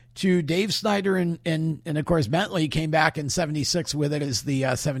to Dave Snyder and of course Bentley came back in 76 with it as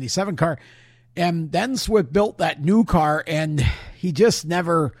the 77 car. And then Swift built that new car, and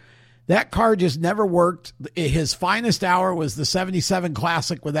that car just never worked. His finest hour was the 77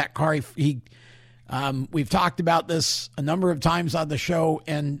 Classic with that car. We've talked about this a number of times on the show,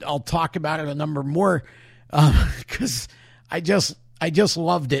 and I'll talk about it a number more because I just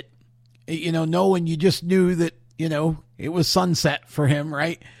loved it. Knowing you just knew that, it was sunset for him,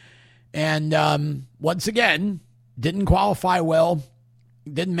 right? And once again, didn't qualify well.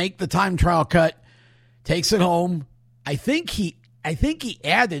 Didn't make the time trial cut, takes it home. I think he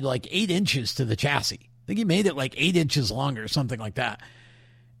added like 8 inches to the chassis. I think he made it like 8 inches longer, something like that.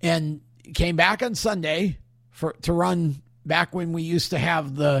 And came back on Sunday to run back when we used to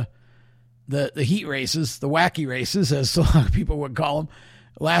have the heat races, the wacky races, as a lot of people would call them.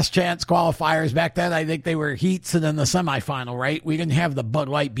 Last chance qualifiers. Back then, I think they were heats and then the semifinal, right? We didn't have the Bud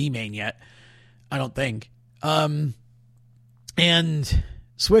Light B-Main yet, I don't think. And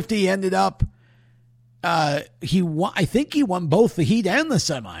Swifty ended up, he won both the heat and the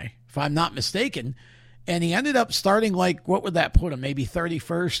semi, if I'm not mistaken. And he ended up starting what would that put him? Maybe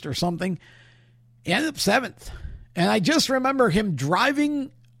 31st or something. He ended up 7th. And I just remember him driving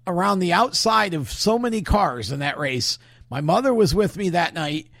around the outside of so many cars in that race. My mother was with me that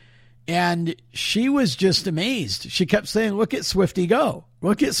night, and she was just amazed. She kept saying, "Look at Swifty go.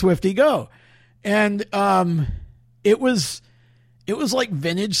 Look at Swifty go." And it was like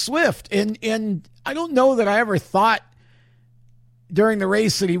vintage Swift. And I don't know that I ever thought during the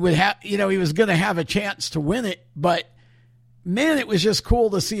race that he would have, he was going to have a chance to win it. But man, it was just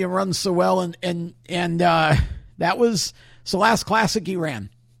cool to see him run so well. And that was the last Classic he ran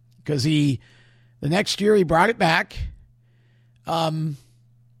because the next year he brought it back. And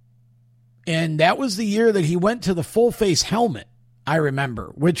that was the year that he went to the full face helmet, I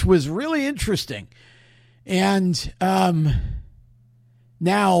remember, which was really interesting. And,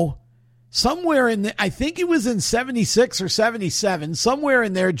 now, somewhere I think it was in 76 or 77, somewhere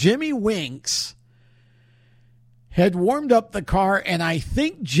in there, Jimmy Winks had warmed up the car, and I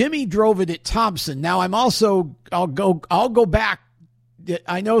think Jimmy drove it at Thompson. Now, I'll go back.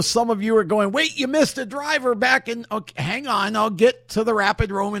 I know some of you are going, wait, you missed a driver back in, okay, hang on, I'll get to the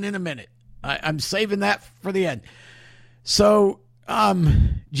Rapid Roman in a minute. I'm saving that for the end. So,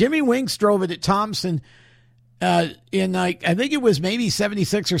 Jimmy Winks drove it at Thompson. I think it was maybe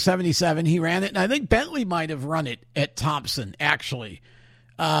 76 or 77. He ran it. And I think Bentley might have run it at Thompson, actually,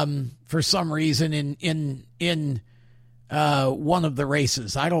 for some reason in one of the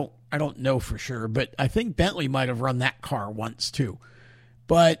races. I don't know for sure, but I think Bentley might have run that car once too.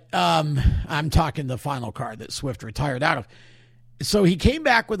 But, I'm talking the final car that Swift retired out of. So he came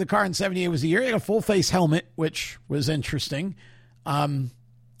back with the car in 78. It was the year he had a full face helmet, which was interesting. And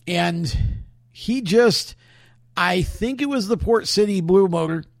he just, I think it was the Port City Blue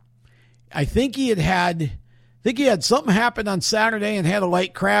motor. I think he had something happen on Saturday and had a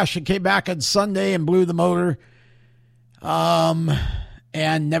light crash and came back on Sunday and blew the motor. And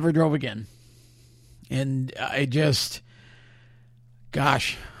never drove again. And I just,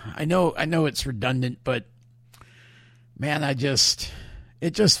 gosh, I know it's redundant, but man, it just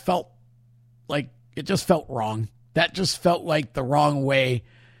felt wrong. That just felt like the wrong way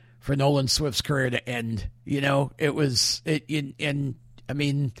for Nolan Swift's career to end.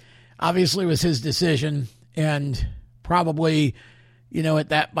 Obviously it was his decision, and probably,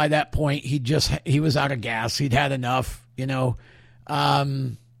 by that point he was out of gas. He'd had enough,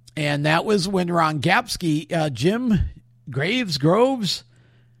 and that was when Ron Gapsky, Jim Groves,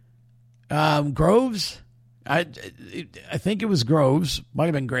 I think it was Groves, might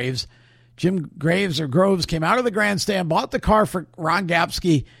have been Graves. Jim Graves or Groves came out of the grandstand, bought the car for Ron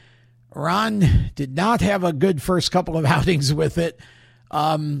Gapsky. Ron did not have a good first couple of outings with it.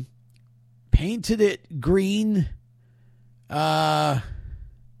 Painted it green. Wasn't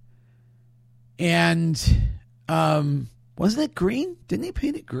it green? Didn't he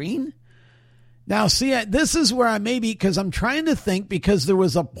paint it green? Now, see, this is where I because I'm trying to think, because there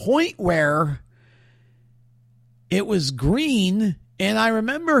was a point where it was green, and I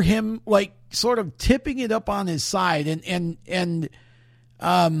remember him sort of tipping it up on his side,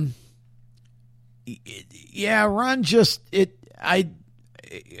 Ron just,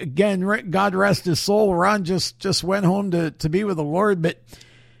 again, God rest his soul. Ron just went home to be with the Lord, but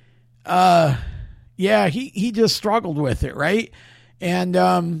yeah, he just struggled with it, right?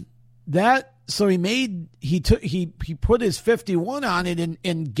 And so he put his 51 on it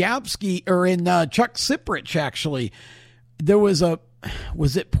in Gapski, or in Chuck Siprich, actually. There was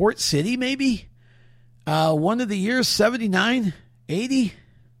it Port City maybe? One of the years, 79, 80.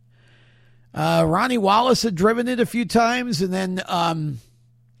 Ronnie Wallace had driven it a few times, and then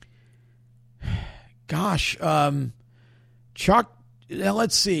Chuck, now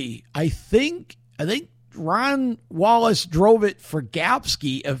let's see. I think Ron Wallace drove it for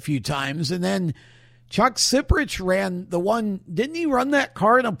Gapski a few times, and then Chuck Siprich ran the one. Didn't he run that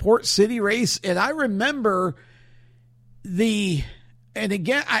car in a Port City race? And I remember the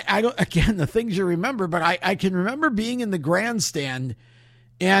things you remember, but I can remember being in the grandstand,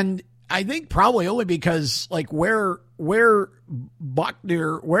 and I think probably only because like where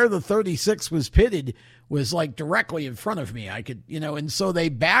Buckner, where the 36 was pitted, was like directly in front of me. I could, and so they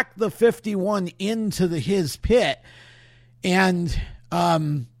backed the 51 into his pit. And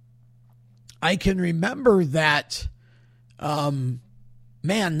I can remember that, I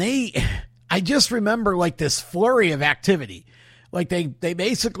just remember like this flurry of activity. Like they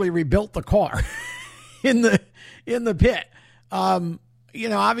basically rebuilt the car in the pit.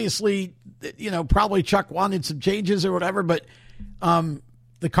 Obviously, probably Chuck wanted some changes or whatever, but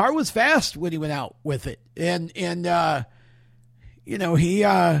the car was fast when he went out with it. And I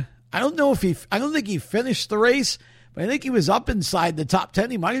don't think he finished the race, but I think he was up inside the top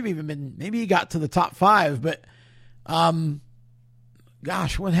 10. He might have even been, maybe he got to the top 5, but, what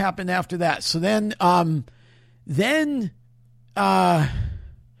happened after that? So then, who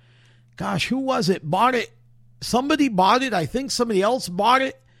was it? Bought it. Somebody bought it. I think somebody else bought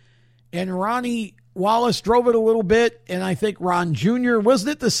it, and Ronnie Wallace drove it a little bit, and I think Ron Jr.,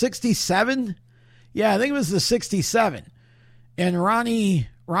 wasn't it the 67? Yeah, I think it was the 67. And Ronnie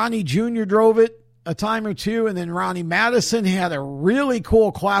Jr. drove it a time or two, and then Ronnie Madison had a really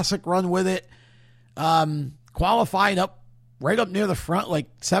cool classic run with it. Qualified right up near the front,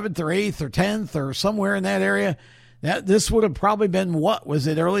 like 7th or 8th or 10th or somewhere in that area. This would have probably been, what was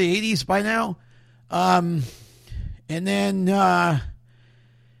it, early 80s by now? And then, oh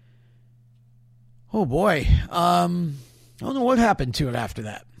boy, I don't know what happened to it after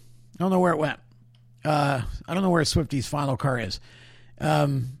that. I don't know where it went. I don't know where Swifty's final car is.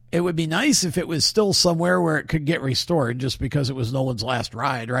 It would be nice if it was still somewhere where it could get restored, just because it was Nolan's last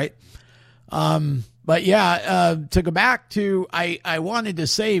ride, right? But yeah, to go back to, I wanted to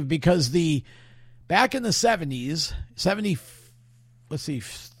save, because back in the 70s, 70, let's see,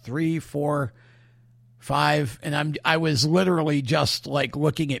 3, 4, 5, and I was literally just like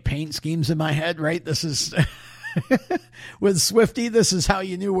looking at paint schemes in my head, right? This is with Swifty, this is how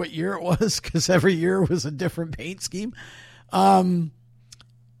you knew what year it was, because every year was a different paint scheme. It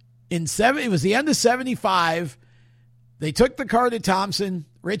was the end of 75. They took the car to Thompson.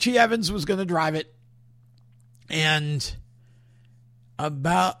 Richie Evans was going to drive it. And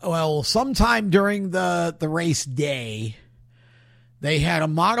sometime during the race day, they had a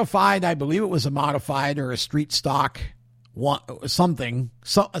modified, I believe it was a modified or a street stock, something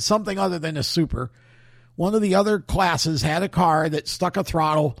other than a super. One of the other classes had a car that stuck a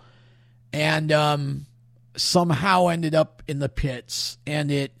throttle and somehow ended up in the pits,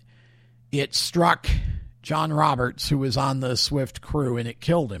 and it struck John Roberts, who was on the Swift crew, and it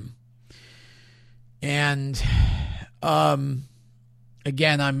killed him. And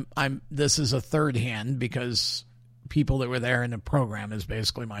again, this is a third hand, because people that were there in the program is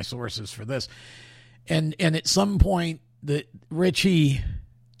basically my sources for this. And at some point that Richie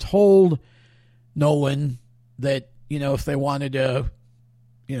told Nolan that, if they wanted to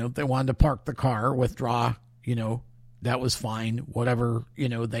park the car, withdraw, that was fine, whatever,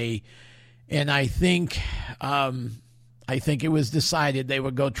 and I think it was decided they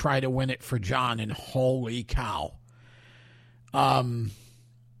would go try to win it for John, and holy cow.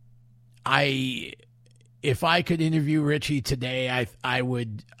 If I could interview Richie today, I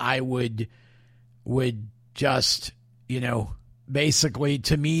would just, basically,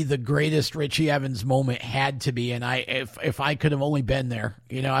 to me, the greatest Richie Evans moment had to be, and if I could have only been there,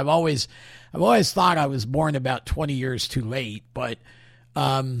 I've always thought I was born about 20 years too late, but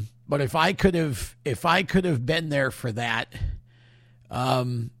if I could have been there for that,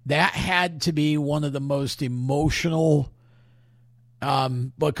 that had to be one of the most emotional.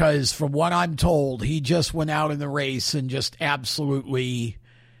 Because from what I'm told, he just went out in the race and just absolutely,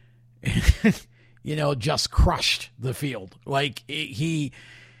 just crushed the field. Like he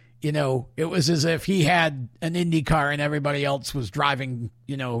it was as if he had an Indy car and everybody else was driving,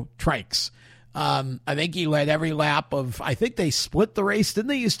 trikes. I think he led every lap of, I think they split the race. Didn't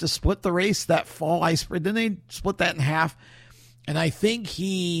they used to split the race that fall ice? Didn't they split that in half? And I think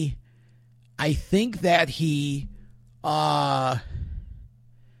that he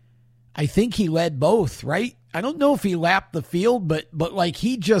led both, right? I don't know if he lapped the field, but like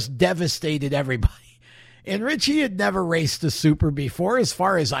he just devastated everybody. And Richie had never raced a Super before, as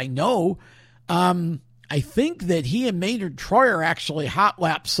far as I know. I think that he and Maynard Troyer actually hot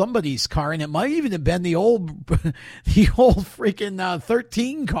lapped somebody's car, and it might even have been the old freaking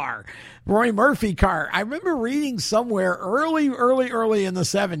 13 car, Roy Murphy car. I remember reading somewhere early in the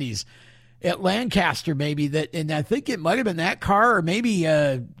 70s at Lancaster, maybe, and I think it might have been that car, or maybe,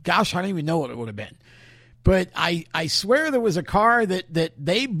 I don't even know what it would have been. But I swear there was a car that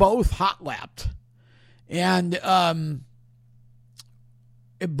they both hot lapped. And,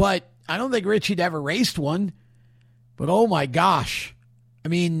 but I don't think Richie'd ever raced one, but oh my gosh. I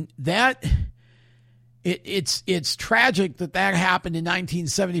mean, it's tragic that happened in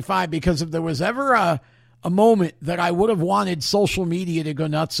 1975, because if there was ever a moment that I would have wanted social media to go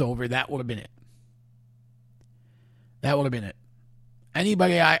nuts over, that would have been it. That would have been it.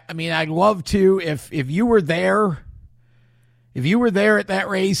 Anybody, I'd love to, if you were there at that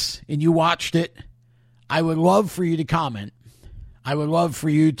race and you watched it, I would love for you to comment. I would love for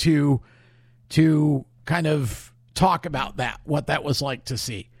you to kind of talk about that, what that was like to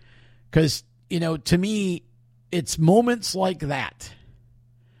see. Because, to me, it's moments like that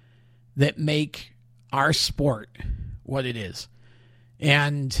make our sport what it is.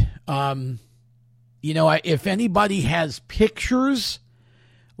 And, if anybody has pictures,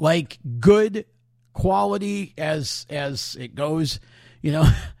 like good quality as it goes,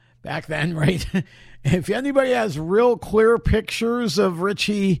 back then, right? If anybody has real clear pictures of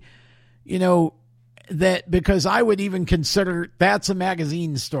Richie, because I would even consider that's a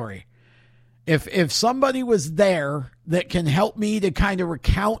magazine story. If somebody was there that can help me to kind of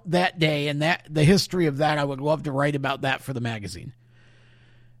recount that day and the history of that, I would love to write about that for the magazine.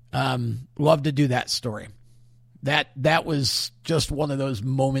 Love to do that story. That was just one of those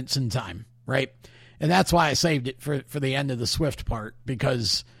moments in time, right? And that's why I saved it for the end of the Swift part,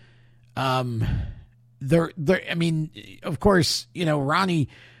 because, of course,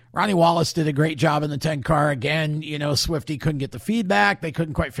 Ronnie Wallace did a great job in the 10 car. Again, Swifty couldn't get the feedback. They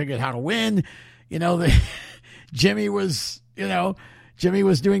couldn't quite figure out how to win. Jimmy was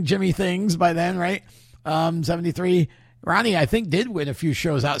doing Jimmy things by then, right? 73. Ronnie, I think, did win a few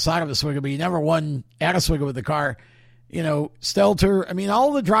shows outside of Oswego, but he never won at Oswego with the car. Stelter,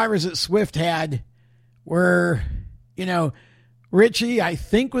 all the drivers that Swift had were, Richie, I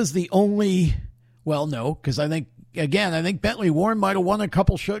think, was the only, well, no, because I think Bentley Warren might have won a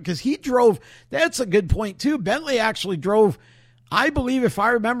couple shows, because he drove, that's a good point too. Bentley actually drove, I believe, if I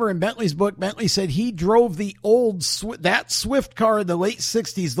remember in Bentley's book, Bentley said he drove the old, that Swift car in the late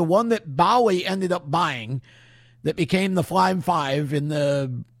 60s, the one that Bowie ended up buying, that became the Flying Five in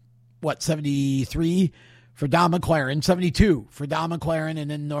the, 73 for Don McLaren, 72 for Don McLaren,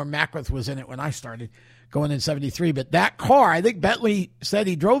 and then Norm Mackrath was in it when I started going in 73. But that car, I think Bentley said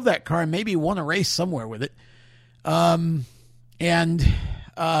he drove that car and maybe won a race somewhere with it. And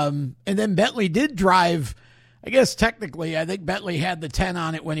then Bentley did drive, I guess technically, I think Bentley had the 10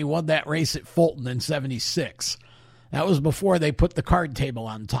 on it when he won that race at Fulton in 76. That was before they put the card table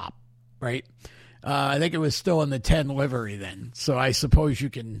on top, right? I think it was still in the 10 livery then. So I suppose you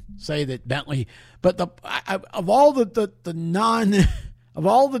can say that Bentley, but of all the of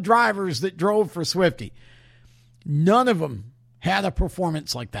all the drivers that drove for Swifty, none of them had a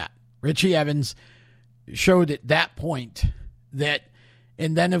performance like that. Richie Evans showed at that point that,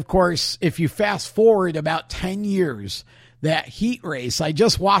 and then of course, if you fast forward about 10 years, that heat race, I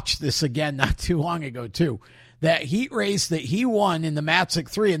just watched this again not too long ago too, that heat race that he won in the Matzik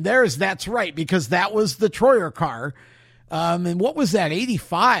 3, and that's right, because that was the Troyer car. And what was that,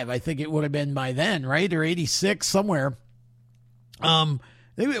 85, I think it would have been by then, right? Or 86, somewhere. No,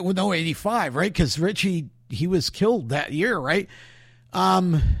 85, right? Because Richie, he was killed that year, right?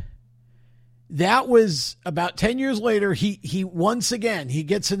 That was about 10 years later. He once again, he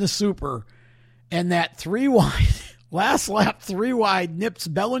gets in the Super, and that 3 wide, last lap 3 wide, nips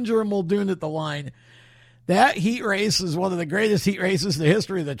Bellinger and Muldoon at the line. That heat race is one of the greatest heat races in the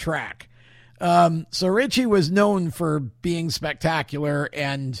history of the track. So Richie was known for being spectacular,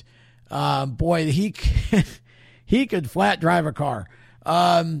 and boy, he could flat drive a car.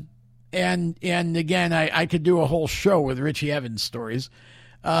 And again, I could do a whole show with Richie Evans stories.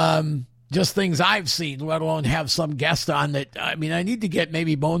 just things I've seen, let alone have some guest on that. I mean, I need to get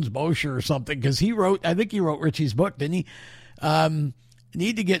maybe Bones Bosher or something, because I think he wrote Richie's book, didn't he?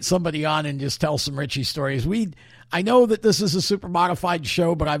 Need to get somebody on and just tell some Richie stories. I know that this is a super modified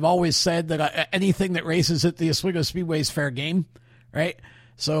show, but I've always said that anything that races at the Oswego Speedway is fair game, right?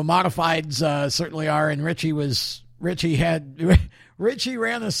 So modifieds certainly are, and Richie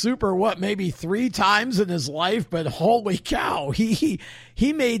ran a super, maybe 3 times in his life, but holy cow, he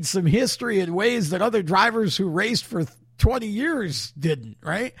made some history in ways that other drivers who raced for 20 years didn't,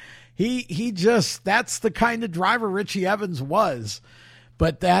 right? That's the kind of driver Richie Evans was.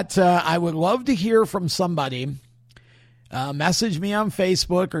 But I would love to hear from somebody. Message me on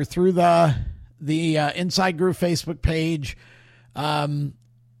Facebook or through the Inside Groove Facebook page,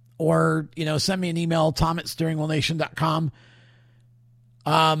 or send me an email, tom@steeringwheelnation.com.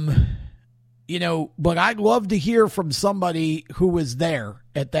 But I'd love to hear from somebody who was there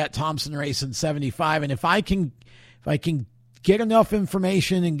at that Thompson race in 75, and if I can get enough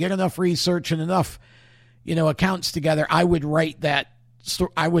information and get enough research and enough accounts together, I would write a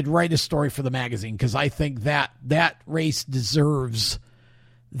story for the magazine, because I think that race deserves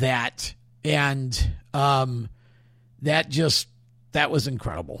that. And that was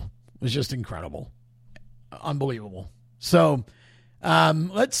incredible. It was just incredible. Unbelievable. So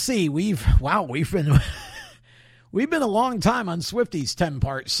let's see. We've been we've been a long time on Swifty's 10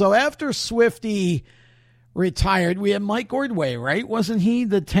 parts. So after Swifty retired, we had Mike Ordway, right? Wasn't he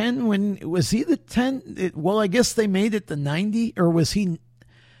the 10 was he the 10? I guess they made it the 90, or was he?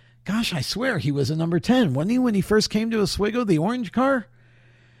 Gosh, I swear he was a number 10. Wasn't he when he first came to Oswego, the orange car?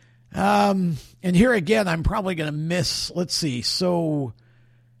 And here again, I'm probably going to miss, let's see. So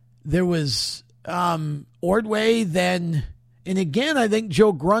there was Ordway then, and again, I think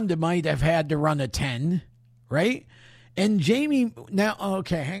Joe Grunda might have had to run a 10, right? And Jamie, now,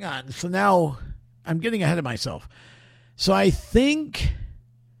 okay, hang on. So now I'm getting ahead of myself. So I think,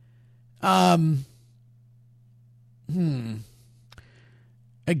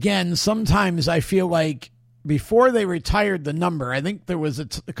 again, sometimes I feel like before they retired the number, I think there was a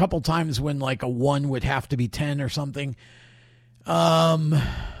couple times when like a 1 would have to be 10 or something.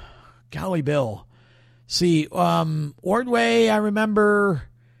 Golly Bill. See, Ordway, I remember,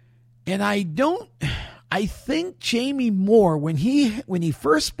 and I think Jamie Moore, when he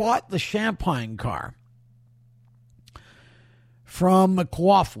first bought the Champagne car from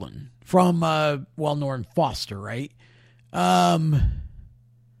McLaughlin, from Norm Foster, right? Was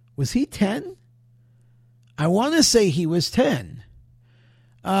he 10? I want to say he was 10.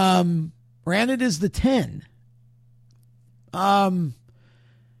 Ran it as the 10. And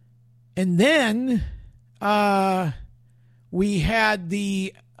then we had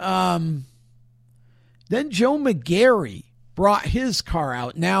the then Joe McGarry brought his car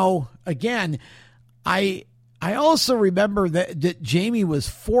out. Now, again, I also remember that Jamie was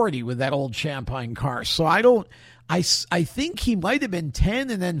 40 with that old Champagne car. So I think he might have been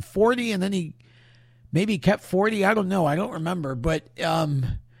 10 and then 40, and then he maybe kept 40. I don't know. I don't remember. But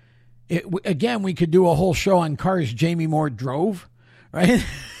again, we could do a whole show on cars Jamie Moore drove, right?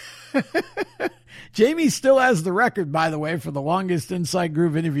 Jamie still has the record, by the way, for the longest Inside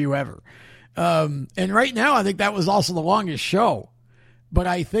Groove interview ever. And right now, I think that was also the longest show. But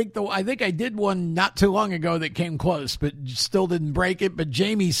I think I did one not too long ago that came close, but still didn't break it. But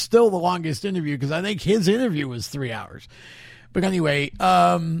Jamie's still the longest interview, because I think his interview was 3 hours. But anyway,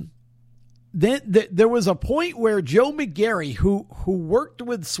 then there was a point where Joe McGarry, who worked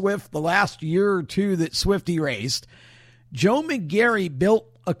with Swift the last year or two that Swifty raced, Joe McGarry built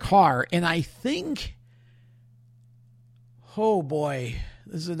a car, and I think, oh boy,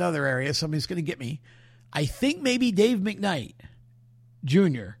 this is another area somebody's going to get me. I think maybe Dave McKnight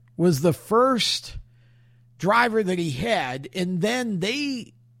Jr. was the first driver that he had, and then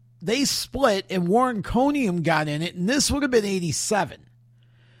they split, and Warren Conium got in it, and this would have been 87.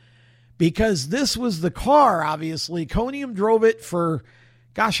 Because this was the car, obviously. Conium drove it for,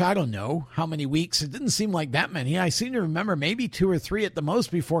 gosh, I don't know how many weeks. It didn't seem like that many. I seem to remember maybe 2 or 3 at the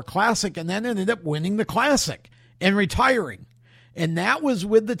most before Classic, and then ended up winning the Classic and retiring. And that was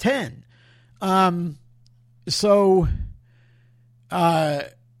with the 10.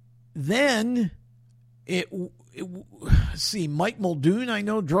 Then see, Mike Muldoon, I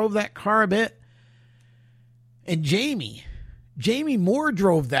know, drove that car a bit. And Jamie Moore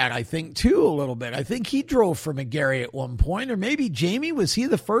drove that, I think, too, a little bit. I think he drove for McGarry at one point, or maybe Jamie, was he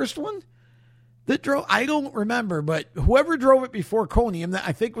the first one that drove? I don't remember, but whoever drove it before Conium, that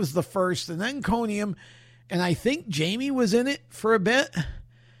I think was the first, and then Conium, and I think Jamie was in it for a bit.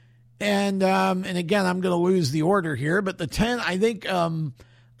 And again, I'm going to lose the order here, but the 10, I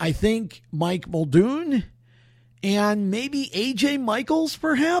I think Mike Muldoon and maybe AJ Michaels,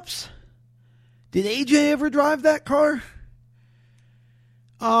 perhaps. Did AJ ever drive that car?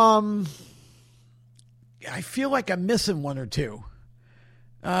 I feel like I'm missing one or two.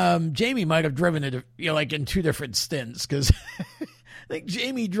 Jamie might have driven it, like in two different stints, because I think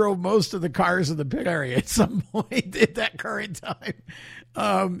Jamie drove most of the cars in the pit area at some point at that current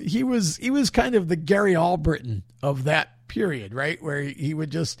time. He was kind of the Gary Albritton of that period, right? Where he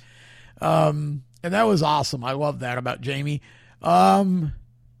would just, and that was awesome. I love that about Jamie. And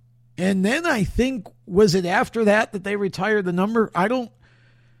then I think, was it after that they retired the number? I don't,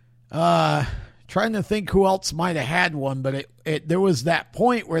 trying to think who else might have had one, but there was that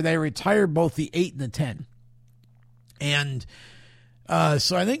point where they retired both the 8 and the 10. And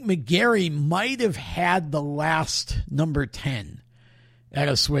so I think McGarry might have had the last number 10 at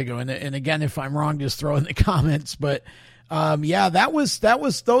Oswego. And again, if I'm wrong, just throw in the comments. But yeah,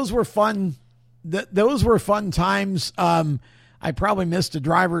 those were fun. Those were fun times. I probably missed a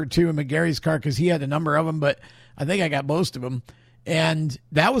driver or two in McGarry's car because he had a number of them, but I think I got most of them. And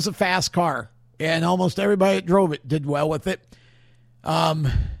that was a fast car, and almost everybody that drove it did well with it.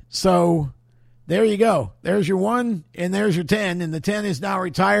 So there you go. There's your 1 and there's your 10, and the 10 is now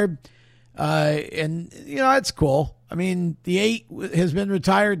retired. And that's cool. I mean, the 8 has been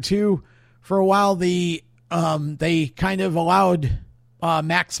retired too for a while. They kind of allowed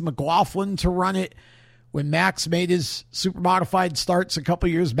Max McLaughlin to run it when Max made his super modified starts a couple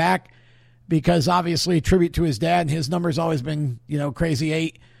years back, because obviously a tribute to his dad, and his number's always been, crazy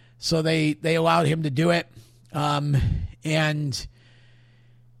 8. So they allowed him to do it. And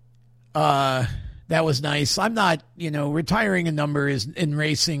that was nice. I'm not, retiring a number is in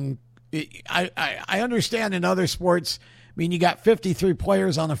racing. I understand in other sports. I mean, you got 53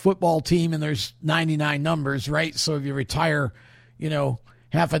 players on a football team and there's 99 numbers, right? So if you retire,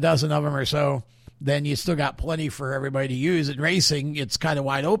 half a dozen of them or so, then you still got plenty for everybody to use. In racing, it's kind of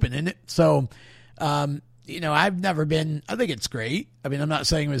wide open, isn't it? So, I've never been, I think it's great. I mean, I'm not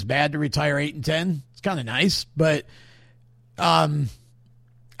saying it was bad to retire 8 and 10. It's kind of nice, but I've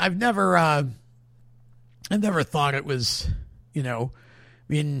never thought it was, you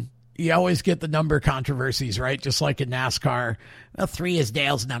always get the number controversies, right? Just like in NASCAR. Well, 3 is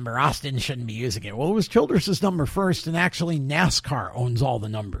Dale's number. Austin shouldn't be using it. Well, it was Childress's number first, and actually NASCAR owns all the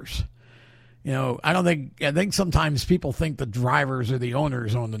numbers. I think sometimes people think the drivers or the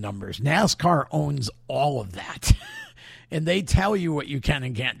owners own the numbers. NASCAR owns all of that, and they tell you what you can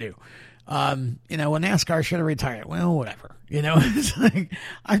and can't do. Well, NASCAR should have retired. Well, whatever. It's like,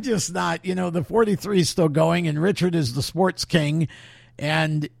 I'm just not, the 43 is still going, and Richard is the sports king.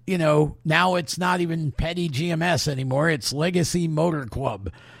 And, now it's not even petty GMS anymore. It's Legacy Motor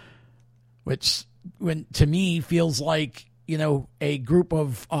Club, which to me feels like, a group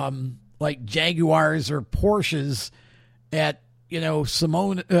of, like Jaguars or Porsches at,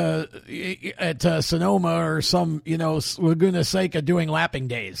 Sonoma or some, Laguna Seca doing lapping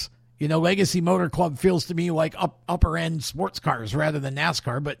days. Legacy Motor Club feels to me like upper end sports cars rather than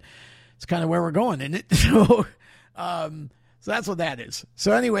NASCAR, but it's kind of where we're going, isn't it? So that's what that is.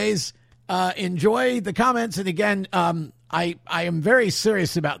 So anyways, enjoy the comments. And again, I am very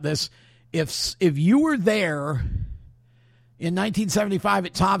serious about this. If you were there in 1975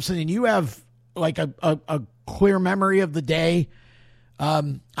 at Thompson and you have like a clear memory of the day,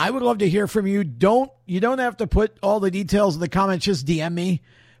 I would love to hear from you. You don't have to put all the details in the comments, just DM me,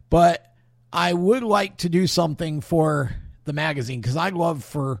 but I would like to do something for the magazine, because I'd love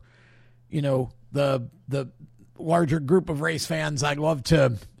for, the larger group of race fans, I'd love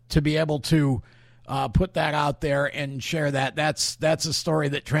to be able to put that out there and share that. That's a story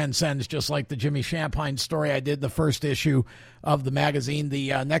that transcends, just like the Jimmy Champagne story I did the first issue of the magazine.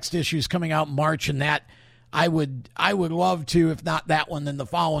 The next issue is coming out in March, and that I would love to, if not that one, then the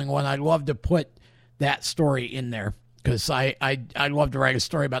following one, I'd love to put that story in there, because I'd love to write a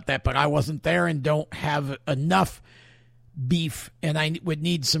story about that, but I wasn't there and don't have enough beef, and I would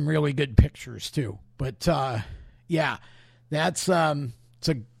need some really good pictures too. But yeah, that's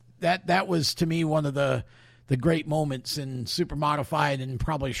that was to me one of the great moments in super modified and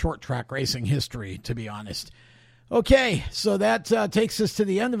probably short track racing history, to be honest. Okay, so that takes us to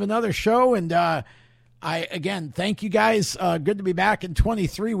the end of another show, and I again thank you guys. Good to be back in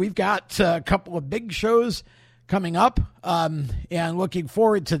 23. We've got a couple of big shows coming up, and looking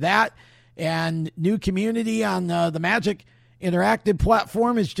forward to that. And new community on the Magic Interactive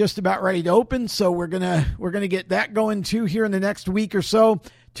platform is just about ready to open, so we're gonna get that going too here in the next week or so,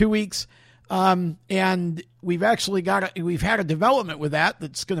 2 weeks. And we've actually we've had a development with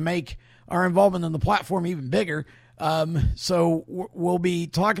that's going to make our involvement in the platform even bigger. So we'll be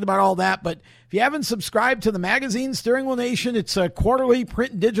talking about all that. But if you haven't subscribed to the magazine, Steering Wheel Nation, it's a quarterly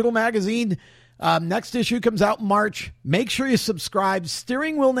print and digital magazine. Next issue comes out in March. Make sure you subscribe,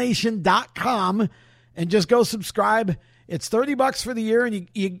 steeringwheelnation.com, and just go subscribe. It's $30 for the year, and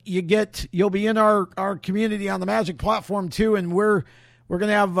you'll be in our community on the Magic platform too. And we're going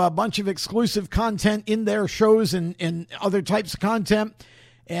to have a bunch of exclusive content in there, shows and other types of content.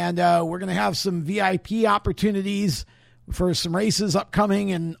 And we're going to have some VIP opportunities for some races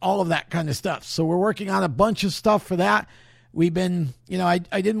upcoming and all of that kind of stuff. So we're working on a bunch of stuff for that. We've been, I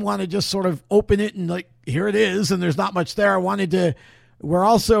didn't want to just sort of open it and like, here it is, and there's not much there. We're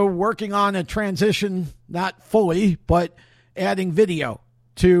also working on a transition, not fully, but adding video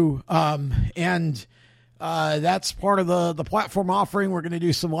to, that's part of the platform offering. We're going to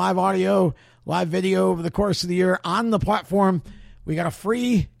do some live audio, live video over the course of the year on the platform. We got a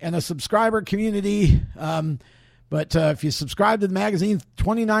free and a subscriber community. But if you subscribe to the magazine,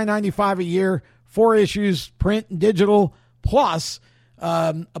 $29.95 a year, 4 issues, print and digital, plus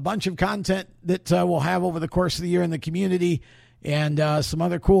a bunch of content that we'll have over the course of the year in the community, and some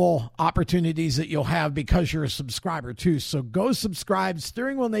other cool opportunities that you'll have because you're a subscriber too. So go subscribe,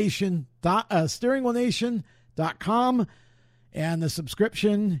 steeringwheelnation.com, and the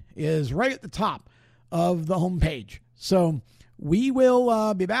subscription is right at the top of the homepage. So we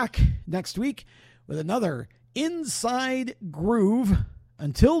will be back next week with another Inside Groove.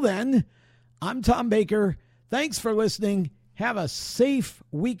 Until then, I'm Tom Baker. Thanks for listening. Have a safe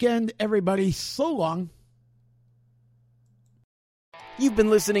weekend, everybody. So long. You've been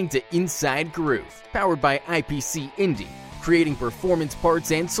listening to Inside Groove, powered by IPC Indy, creating performance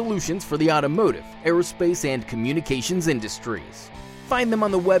parts and solutions for the automotive, aerospace, and communications industries. Find them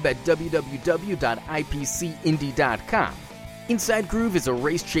on the web at www.ipcindy.com. Inside Groove is a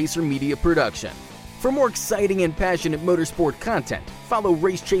Race Chaser Media production. For more exciting and passionate motorsport content, follow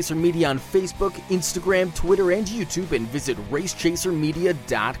Race Chaser Media on Facebook, Instagram, Twitter, and YouTube, and visit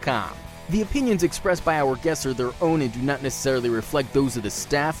racechasermedia.com. The opinions expressed by our guests are their own and do not necessarily reflect those of the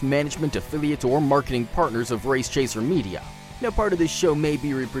staff, management, affiliates, or marketing partners of Race Chaser Media. No part of this show may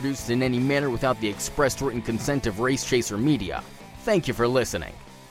be reproduced in any manner without the expressed written consent of Race Chaser Media. Thank you for listening.